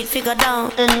 you need to go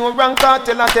down. And you rank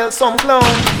cartel and tell some clown.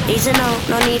 Easy now,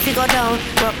 no need to go down.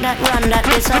 Rock that run, that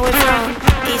is how we found.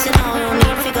 Easy now, you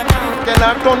need to go down. Tell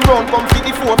her turn round, come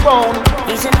 54 pound.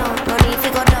 Easy now, no need to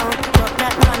go down. Rock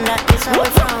that run, that is how we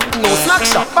found. No snack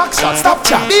shot, back shot, stop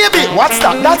chat. Baby, what's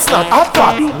that? That's not hot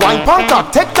pot. Wine pan top,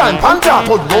 take time, pan top.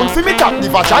 Put round for me top, the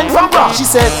vagina from bra. She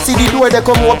said, see the door they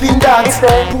come open dance.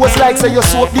 Pose like say you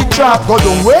soap the trap. Go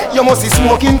down way, you must be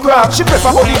smoking crack. She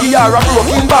prefer only the yara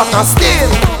broken back and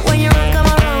still. When you run come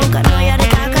around, I know you're the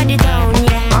talk of the town,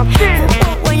 yeah.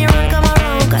 When you run come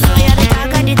around, I know you're the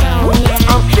talk of the town, yeah.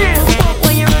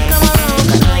 When you run come around,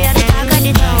 I know you're the talk of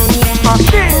the town, yeah.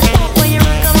 When you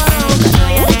run come around, I know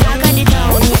you're the talk of the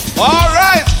town, yeah.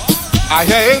 Alright, I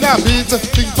hear in a beat,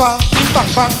 bing bang,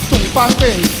 tung bang,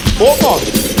 bing. Oh God,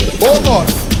 oh God.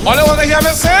 All I wanna hear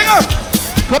me sing.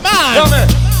 Come on. Hear me.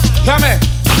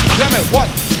 1,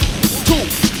 2,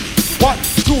 1,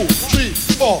 2, 3,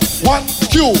 4. 1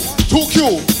 Q, 2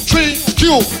 Q, 3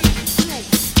 Q.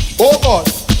 Oh God,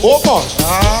 oh God,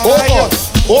 oh God,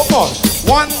 oh God.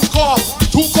 1 cough,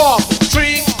 2 cough,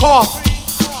 3 cough.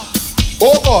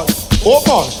 Oh God, oh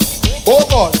God, oh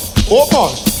God, oh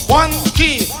God. 1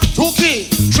 key, 2 key,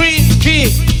 3 key.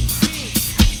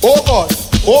 Oh God,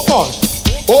 oh God,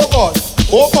 oh God,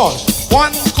 oh God.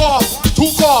 1 cough,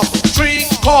 2 cough, 3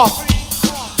 cough.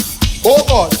 Oh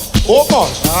God, oh God,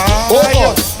 oh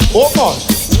God, oh God.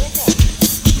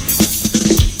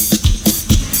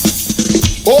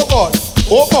 Oh God,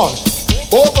 oh God,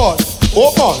 oh God,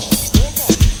 oh God.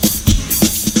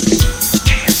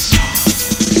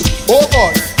 Oh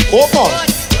God, oh God,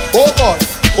 oh God,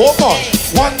 oh God.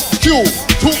 1 Q,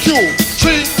 2 Q,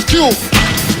 3 Q.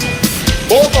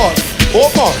 Oh God, oh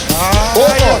God,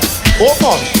 oh God, oh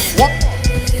God.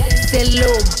 Say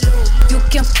low, you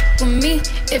can f with me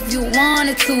if you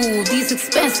wanted to. These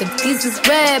expensive, these is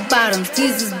red bottoms,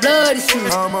 these is bloody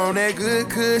shoes. I'm on that good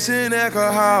cushion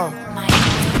alcohol.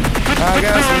 I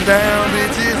got some down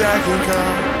bitches I can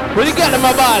call. What you got in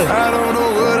my ball? I don't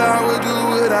know what I would do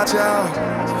without y'all.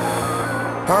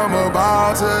 I'm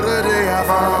about to the day I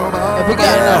fall.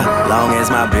 Long as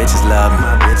my bitches love me,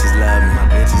 my bitches love me, my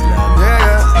bitches love me.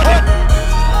 Yeah.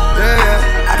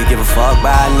 I can give a fuck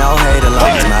by no hate, as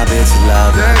long as my bitches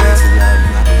love me, my bitches love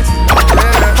me, my bitches love me.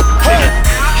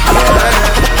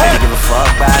 I can give a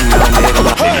fuck by no nigga.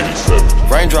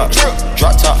 Raindrops,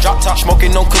 drop top,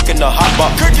 smoking, no cooking, the hot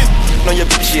pot. Cooking on your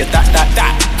bitch, yeah,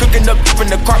 that. Cooking up in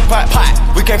the crock pot.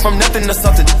 We came from nothing to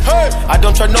something. Hey, I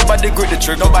don't try nobody, grip the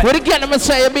trick, nobody. What again, I'ma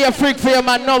say, you be a freak for your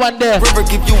man, no one there. River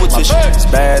give you a tissue. It's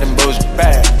bad and bullshit,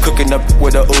 bad. Cooking up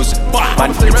with a Uzi. My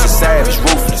niggas is savage,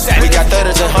 ruthless. We got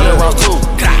 30s and 100 rounds too.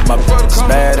 My it's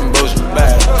bad and bullshit,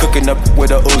 bad. Cooking up with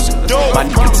a Uzi. My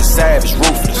niggas is savage,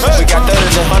 ruthless. We got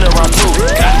 30s and 100 rounds too.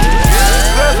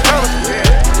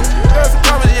 Go some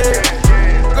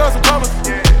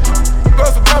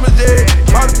commas, yeah.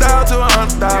 100,000 to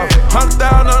 100,000.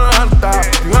 100,000 on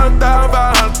 100,000. 100,000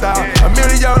 by 100,000. $1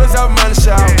 million out money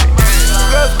shout.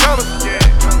 Go some commas, yeah.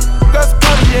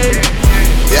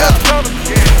 Yeah.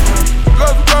 Go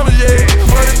some commas, yeah.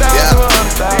 40,000 to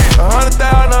 100,000.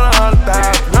 100,000 on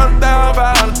 100,000. 100,000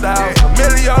 by 100,000. $1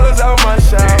 million out money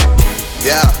shout.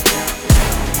 Yeah.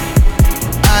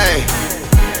 Ay.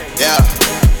 Yeah.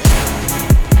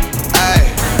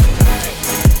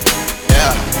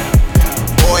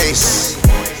 Boys.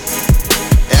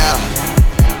 Yeah.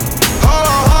 Hold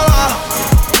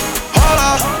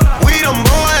on, we them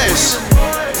boys.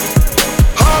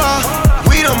 Hold on,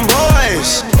 we them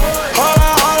boys. Hold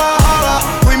on,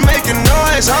 we making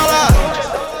noise. Hold on,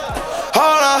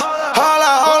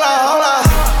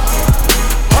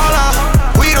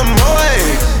 we them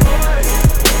boys.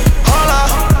 Hold on,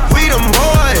 we them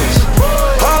boys.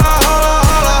 Hold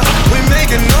on, we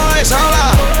making noise. Hold on.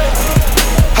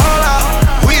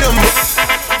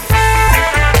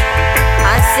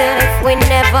 We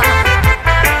never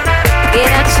get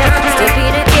a chance to be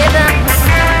together.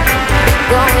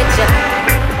 Go with ya,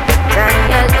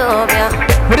 Johnny, I love ya.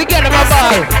 What you get in my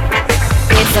ball?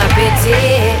 It's a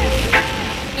pity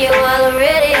you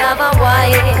already have a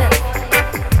wife,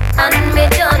 and me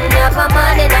don't have a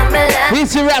man in my life.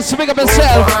 Easy rest, make up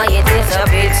yourself. Oh, it is a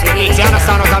pity. You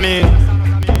understand what I mean?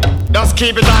 Just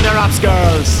keep it on the raps,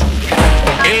 girls.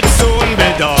 It soon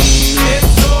be done.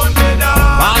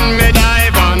 And me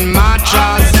dive on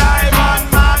mattress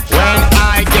when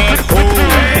I get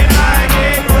home.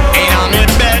 In me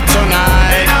bed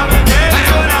tonight,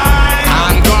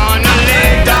 I'm gonna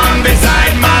lay down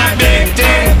beside my big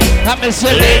thing. Let me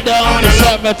say lay down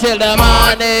till the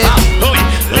morning.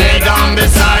 Lay down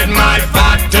beside my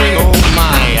fat thing, oh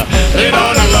my. Lay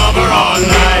down and love her all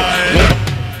night.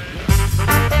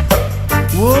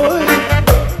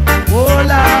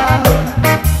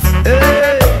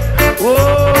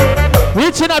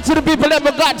 Reaching out to the people that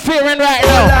we got fearing right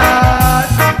now.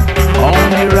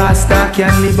 Only Rasta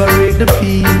can liberate the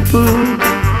people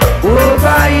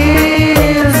over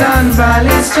hills and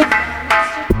valleys.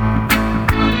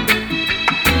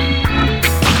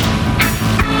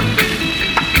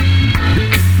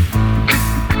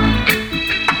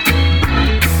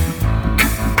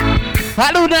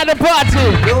 Hallelujah at the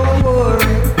party. Don't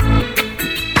worry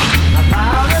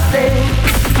about a thing.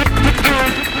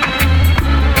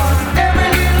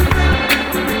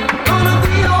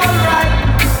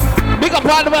 Big up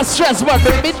all of us stress, but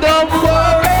baby, don't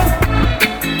worry.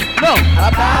 No,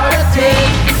 about a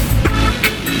thing.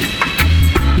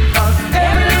 Cause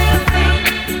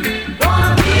everything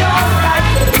gonna be alright.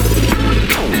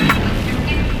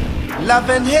 Love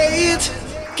and hate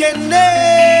can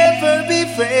never be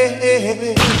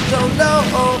friends. Oh no,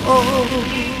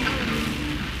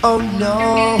 oh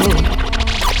no.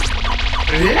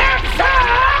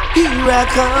 Here I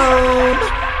come.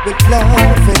 With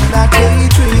love and not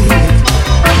hatred.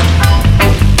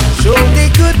 Surely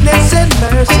goodness and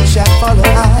mercy shall follow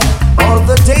I all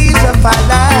the days of my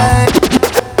life.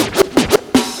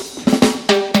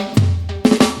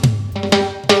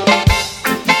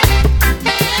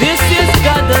 This is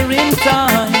gathering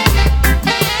time.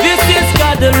 This is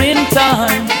gathering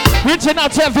time. Reaching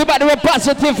out to everybody, we're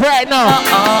positive right now.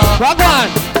 Come on.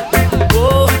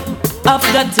 Oh, I've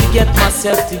got to get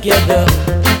myself together,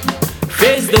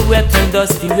 face the wet and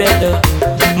dusty weather.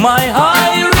 My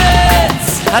high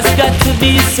rates has got to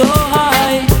be so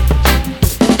high.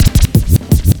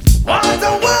 What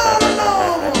the world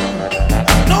alone?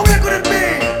 Nowhere could it be?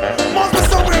 Must be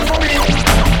somewhere for me.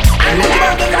 I look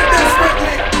back and get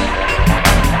desperately.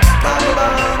 Bam,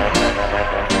 bam.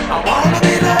 I wanna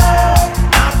be loved,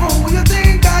 not for who you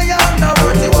think I am, not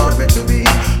what you want me to be.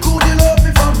 Could you love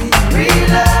me for me? Real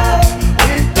love,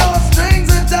 with those strings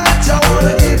attached. I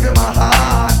wanna give you my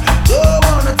heart, don't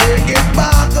wanna take it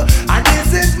back. And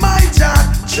this is my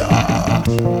chance.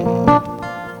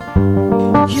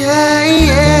 Yeah,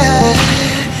 yeah,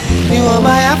 you are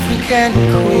my African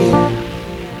queen.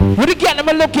 What the girl am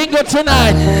I looking good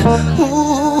tonight?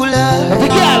 Ooh, love. The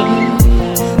girl.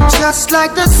 Just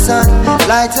like the sun,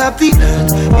 light up the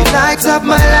earth, it lights up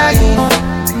my life.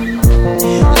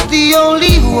 The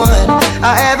only one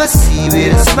I ever see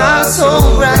with a smile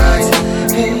so bright.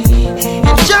 Hey,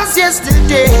 and just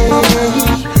yesterday,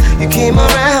 you came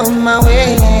around my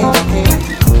way.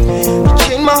 You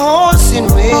changed my horse in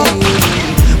ways.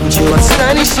 You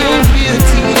astonishing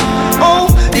beauty. Oh,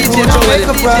 did you not wake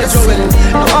up right?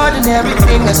 No ordinary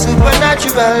thing, a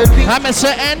supernatural being. I'm a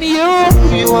say, and you?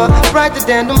 You are brighter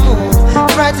than the moon,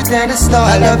 brighter than the star.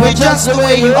 I love you just the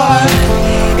way you are.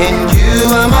 And you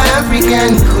are my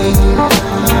African queen,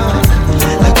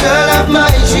 the girl of my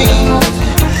dreams.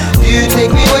 You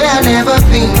take me where I've never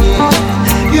been.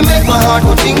 You make my heart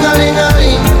go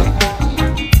ting-a-ling-a-ling.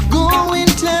 Go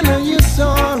and tell her you're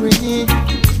sorry.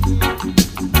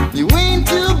 You ain't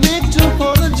too big to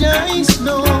apologize,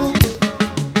 no.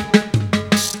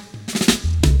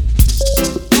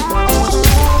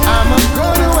 I'm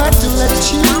gonna have to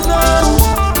let you know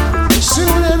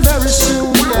soon and very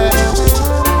soon,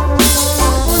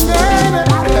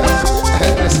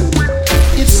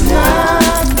 It's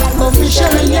not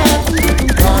official yet.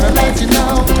 Gonna let you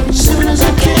know soon as I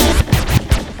can.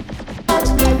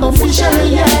 Official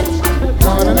yet.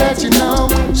 Gonna let you know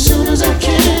soon as I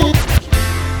can.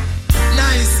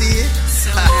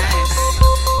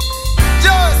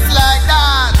 Just like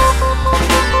that.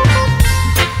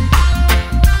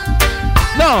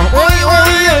 No,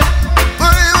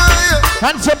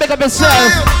 hands up, big up yourself.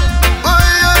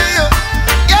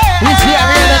 He's here,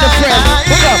 real and the friend.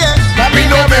 Big up. Me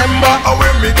no remember how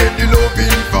when me get the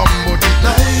loving from, but it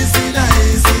nice.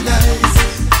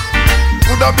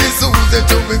 Coulda be Susie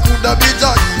too, me coulda be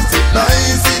Joyce.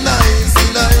 Nice.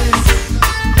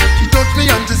 She touch me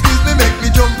and she squeeze me, make me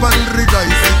jump and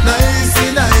rejoice. Nice.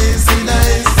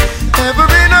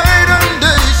 Every night and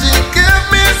day she keep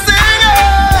me singing.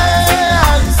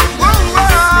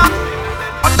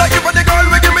 And I give her the girl,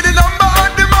 we give me the number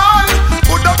at the mall.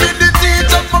 Coulda be the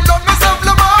teacher from Douglas of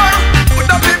Lamar.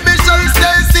 Coulda be Michelle,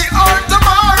 Stacy or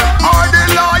Tamar, or the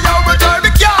lawyer we drive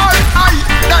the car. Aye,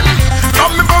 then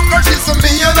from me bunker she's from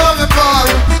me and all the bar.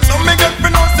 So me get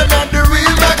pronounced and I'm the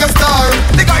real mega star.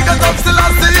 The guy that up still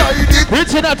has the ID.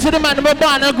 Reaching out to the man who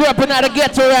born and grew up in the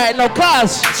ghetto right now,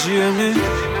 cause Jamie,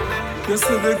 you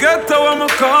see the ghetto where I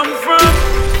come from.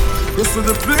 You see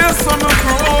the place where I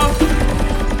grow up.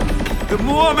 The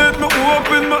moment me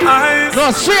open my eyes,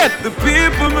 no shit. The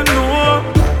people me know.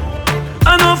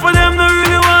 I know for them they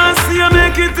really want to see you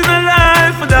make it in a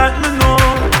life, for that me know.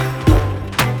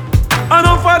 I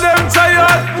know for them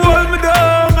tired, hold me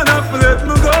down and have to let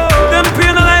me go. Them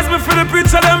penalize me for the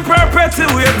picture, them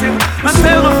perpetuating. And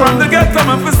tell me from the ghetto,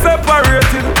 me for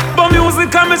separating. But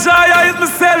music and me joy, I hit me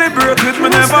celebrate with.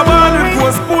 Me never born with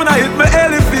postpone, I hit me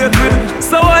elevate with.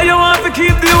 So why you want to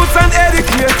keep the youth and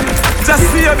educated? Just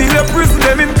see you be a prison,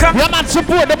 them in cap. Yeah, man,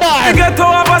 support the boy. The ghetto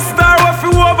have a star, what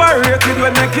you overrated.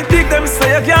 When they can dig them,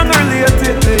 say you can't relate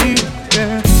it.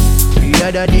 Yeah. The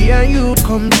other day you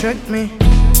come check me.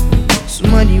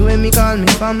 Somebody when me call me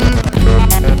fam.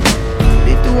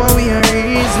 The two are we are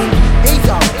raising.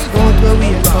 Out where we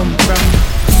come from.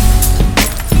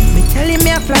 Me tell him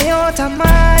me a fly out a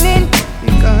morning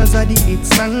because of the hit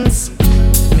songs.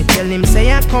 Me tell him say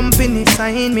a company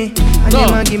sign me and no,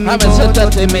 him a give me about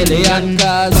 30 million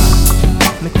cause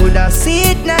me coulda see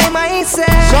it now myself.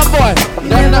 Some boy,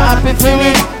 they're not happy for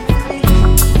me.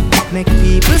 Make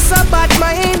people so bad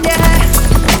mind, yeah.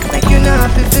 Make you not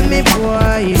happy for me,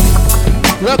 boy.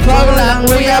 Look how long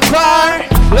we apart.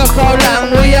 Look how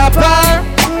long we apart.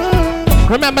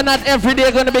 Remember, not every day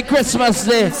gonna be Christmas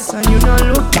Day.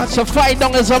 So fight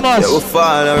down is a must. Yeah, we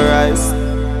fall and rise,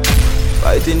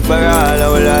 fighting for all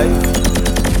our life.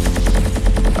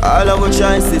 All our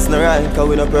choices not right, cause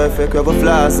we not perfect, we have a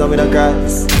flaws and we not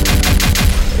cries.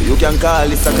 You can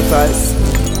call it sacrifice,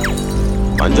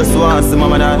 man just wants the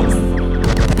mama nice.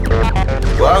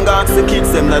 One gang to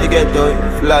kids them that they get though.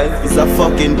 Life is a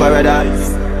fucking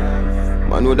paradise.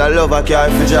 Man with a love I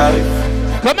carry for drive.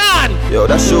 Come on! Yo,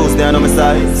 that shoes there on my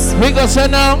sides. We go say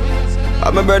now.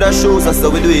 I'm my brother's shoes, that's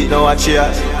how we do it now. I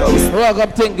cheer. Rock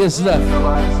up think is left.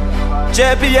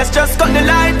 JPS just cut the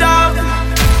light off.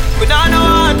 We don't know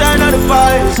how to turn on the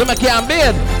fire. So I can't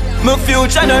beat. My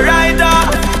future no rider.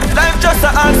 Life just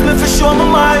a ask me for show my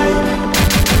mind.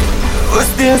 We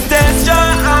still stay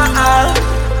strong.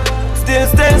 Still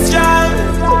stay strong.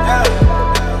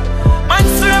 Man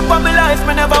strap on my life,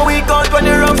 me never weak out when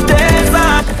the rough days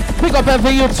are. Pick up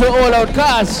every youth to all out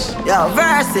cars. Yo,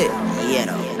 verse it. You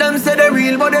know. Them say they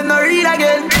real, but them not real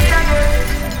again.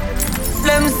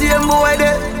 Them same boy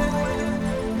they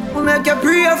we make you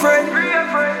pray, friend.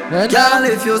 Can't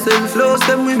lift yourself close,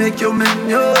 then we make you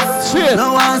menus.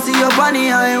 No one see your funny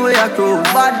eye where you crow.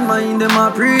 Bad mind, them a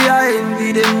pray, I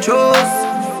envy them chose.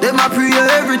 Them a pray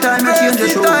every time you change the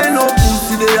show. I know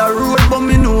pussy they a road, but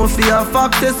me know for a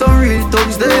fact there's some real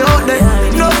thugs they out there.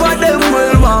 Enough of them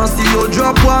well want see you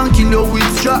drop one, kill you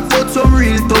with strap, but some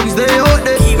real thugs they out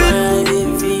there.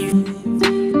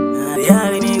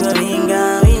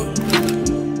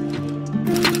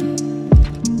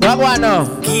 What one now?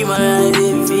 Keep my eyes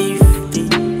in 50.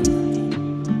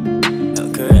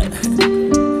 Okay.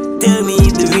 Tell me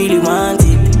if they really want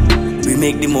it. We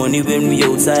make the money when we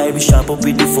outside. We shop up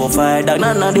with the 4-5 dog.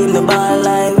 None of them the ball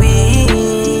like we.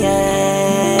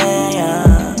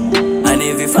 Yeah. And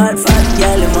every fat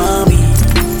girl in mommy,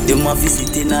 them have to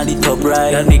sit in at the top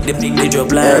right and make them pick the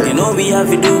drop like you know we have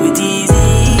to do it easy.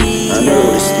 I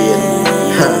know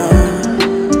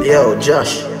Yo,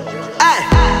 Josh.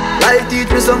 Life teach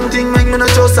me something, make me not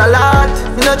trust a lot.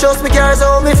 Me not trust me cars,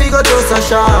 so me figure trust a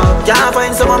shop. Can't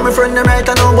find someone my friend them right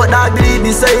I know, but that believe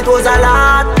me say it was a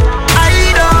lot.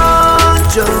 I don't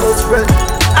trust friends,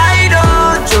 I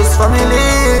don't trust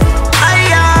family. I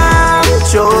am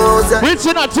chosen.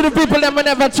 Reaching out to the people that me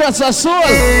never trust a soul.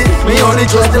 Me only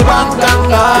trust the bank and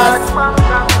God.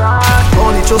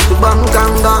 Only trust the bank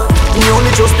and God. Me only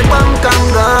trust the bank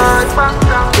and God.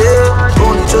 Yeah,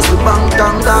 only trust the bank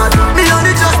and God. Me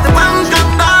only trust the bank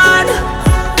and God.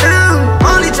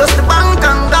 Only trust the bank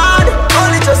and God.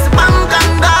 Only trust the bank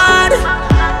and God.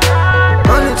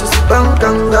 Only trust the bank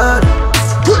and God.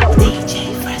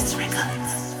 DJ First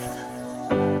Records.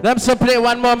 Them so play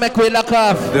one more, make we lock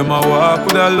off. Them a walk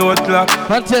with a load clock.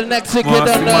 Until next week, we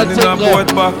don't know how to go.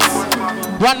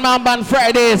 One man band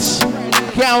Fridays.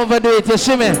 Can't overdo it, you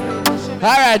see me?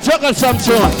 Alright, juggle some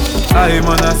tune. I'm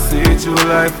on a see through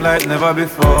life like never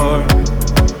before.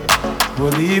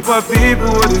 One heap of people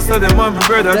who say them want me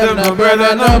brother, them no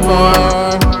brother no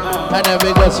more. And then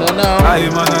we go so now.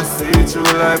 I'm on a see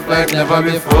through life like never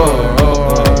before.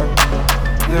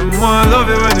 Them want love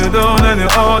you when you're down and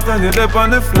you're out and you're up on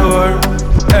the floor.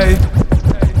 Hey.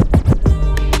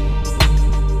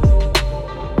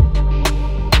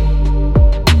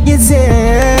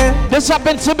 This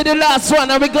happens to be the last one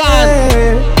and we gone.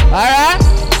 Alright?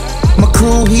 My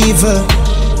crew heaver.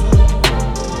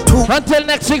 Until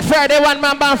next week Friday, one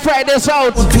man band Fridays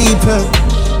out. People.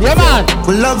 Yeah man.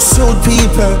 We love soul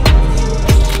people.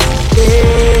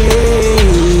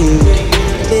 Hey,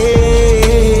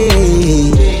 hey,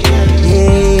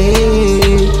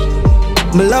 hey.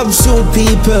 We love soul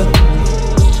people.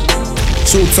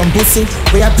 Shoot some pussy,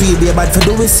 we a PB bad for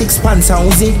do with 6 pants and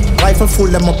Uzi. Rifle full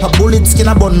them up a bullet, skin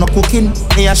a bun no cooking.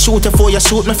 Me a shoot you for you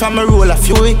shoot me from a roll of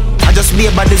fury. I just be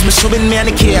a bad this me shooting me and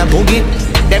the care boogie.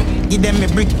 Them give them me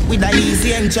brick with a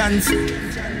easy enchant.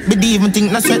 Be even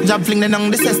think na sweat job fling them on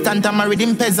the sestant. I'm married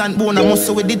in peasant bone a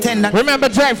muscle with the tendon. Remember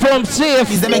drive from safe.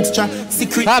 Is them extra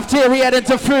secret. After we head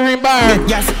into Fury Bar.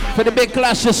 Yes. For the big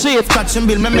clash you see it. Scratch and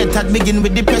build my method begin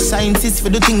with the pressure. Insist for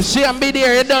the things. See and be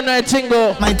there, you don't know a thing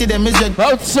go. Mighty them is red.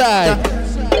 Outside.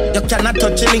 Yeah. You cannot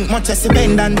touch a link much as a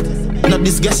pendant. No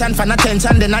discussion for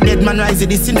attention. Then a dead man rise the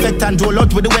disinfectant. Roll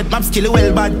out with the wet map skill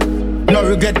well bad. No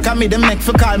regret can me them make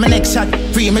for call my next shot.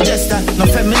 Free my gesture. No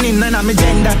feminine none of my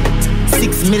gender.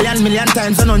 6 million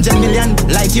times 100 million.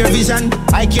 Like your vision.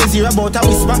 I care zero about a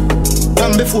whisper.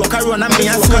 Come before Corona me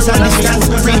and social distance.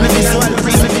 Free me visual.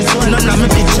 None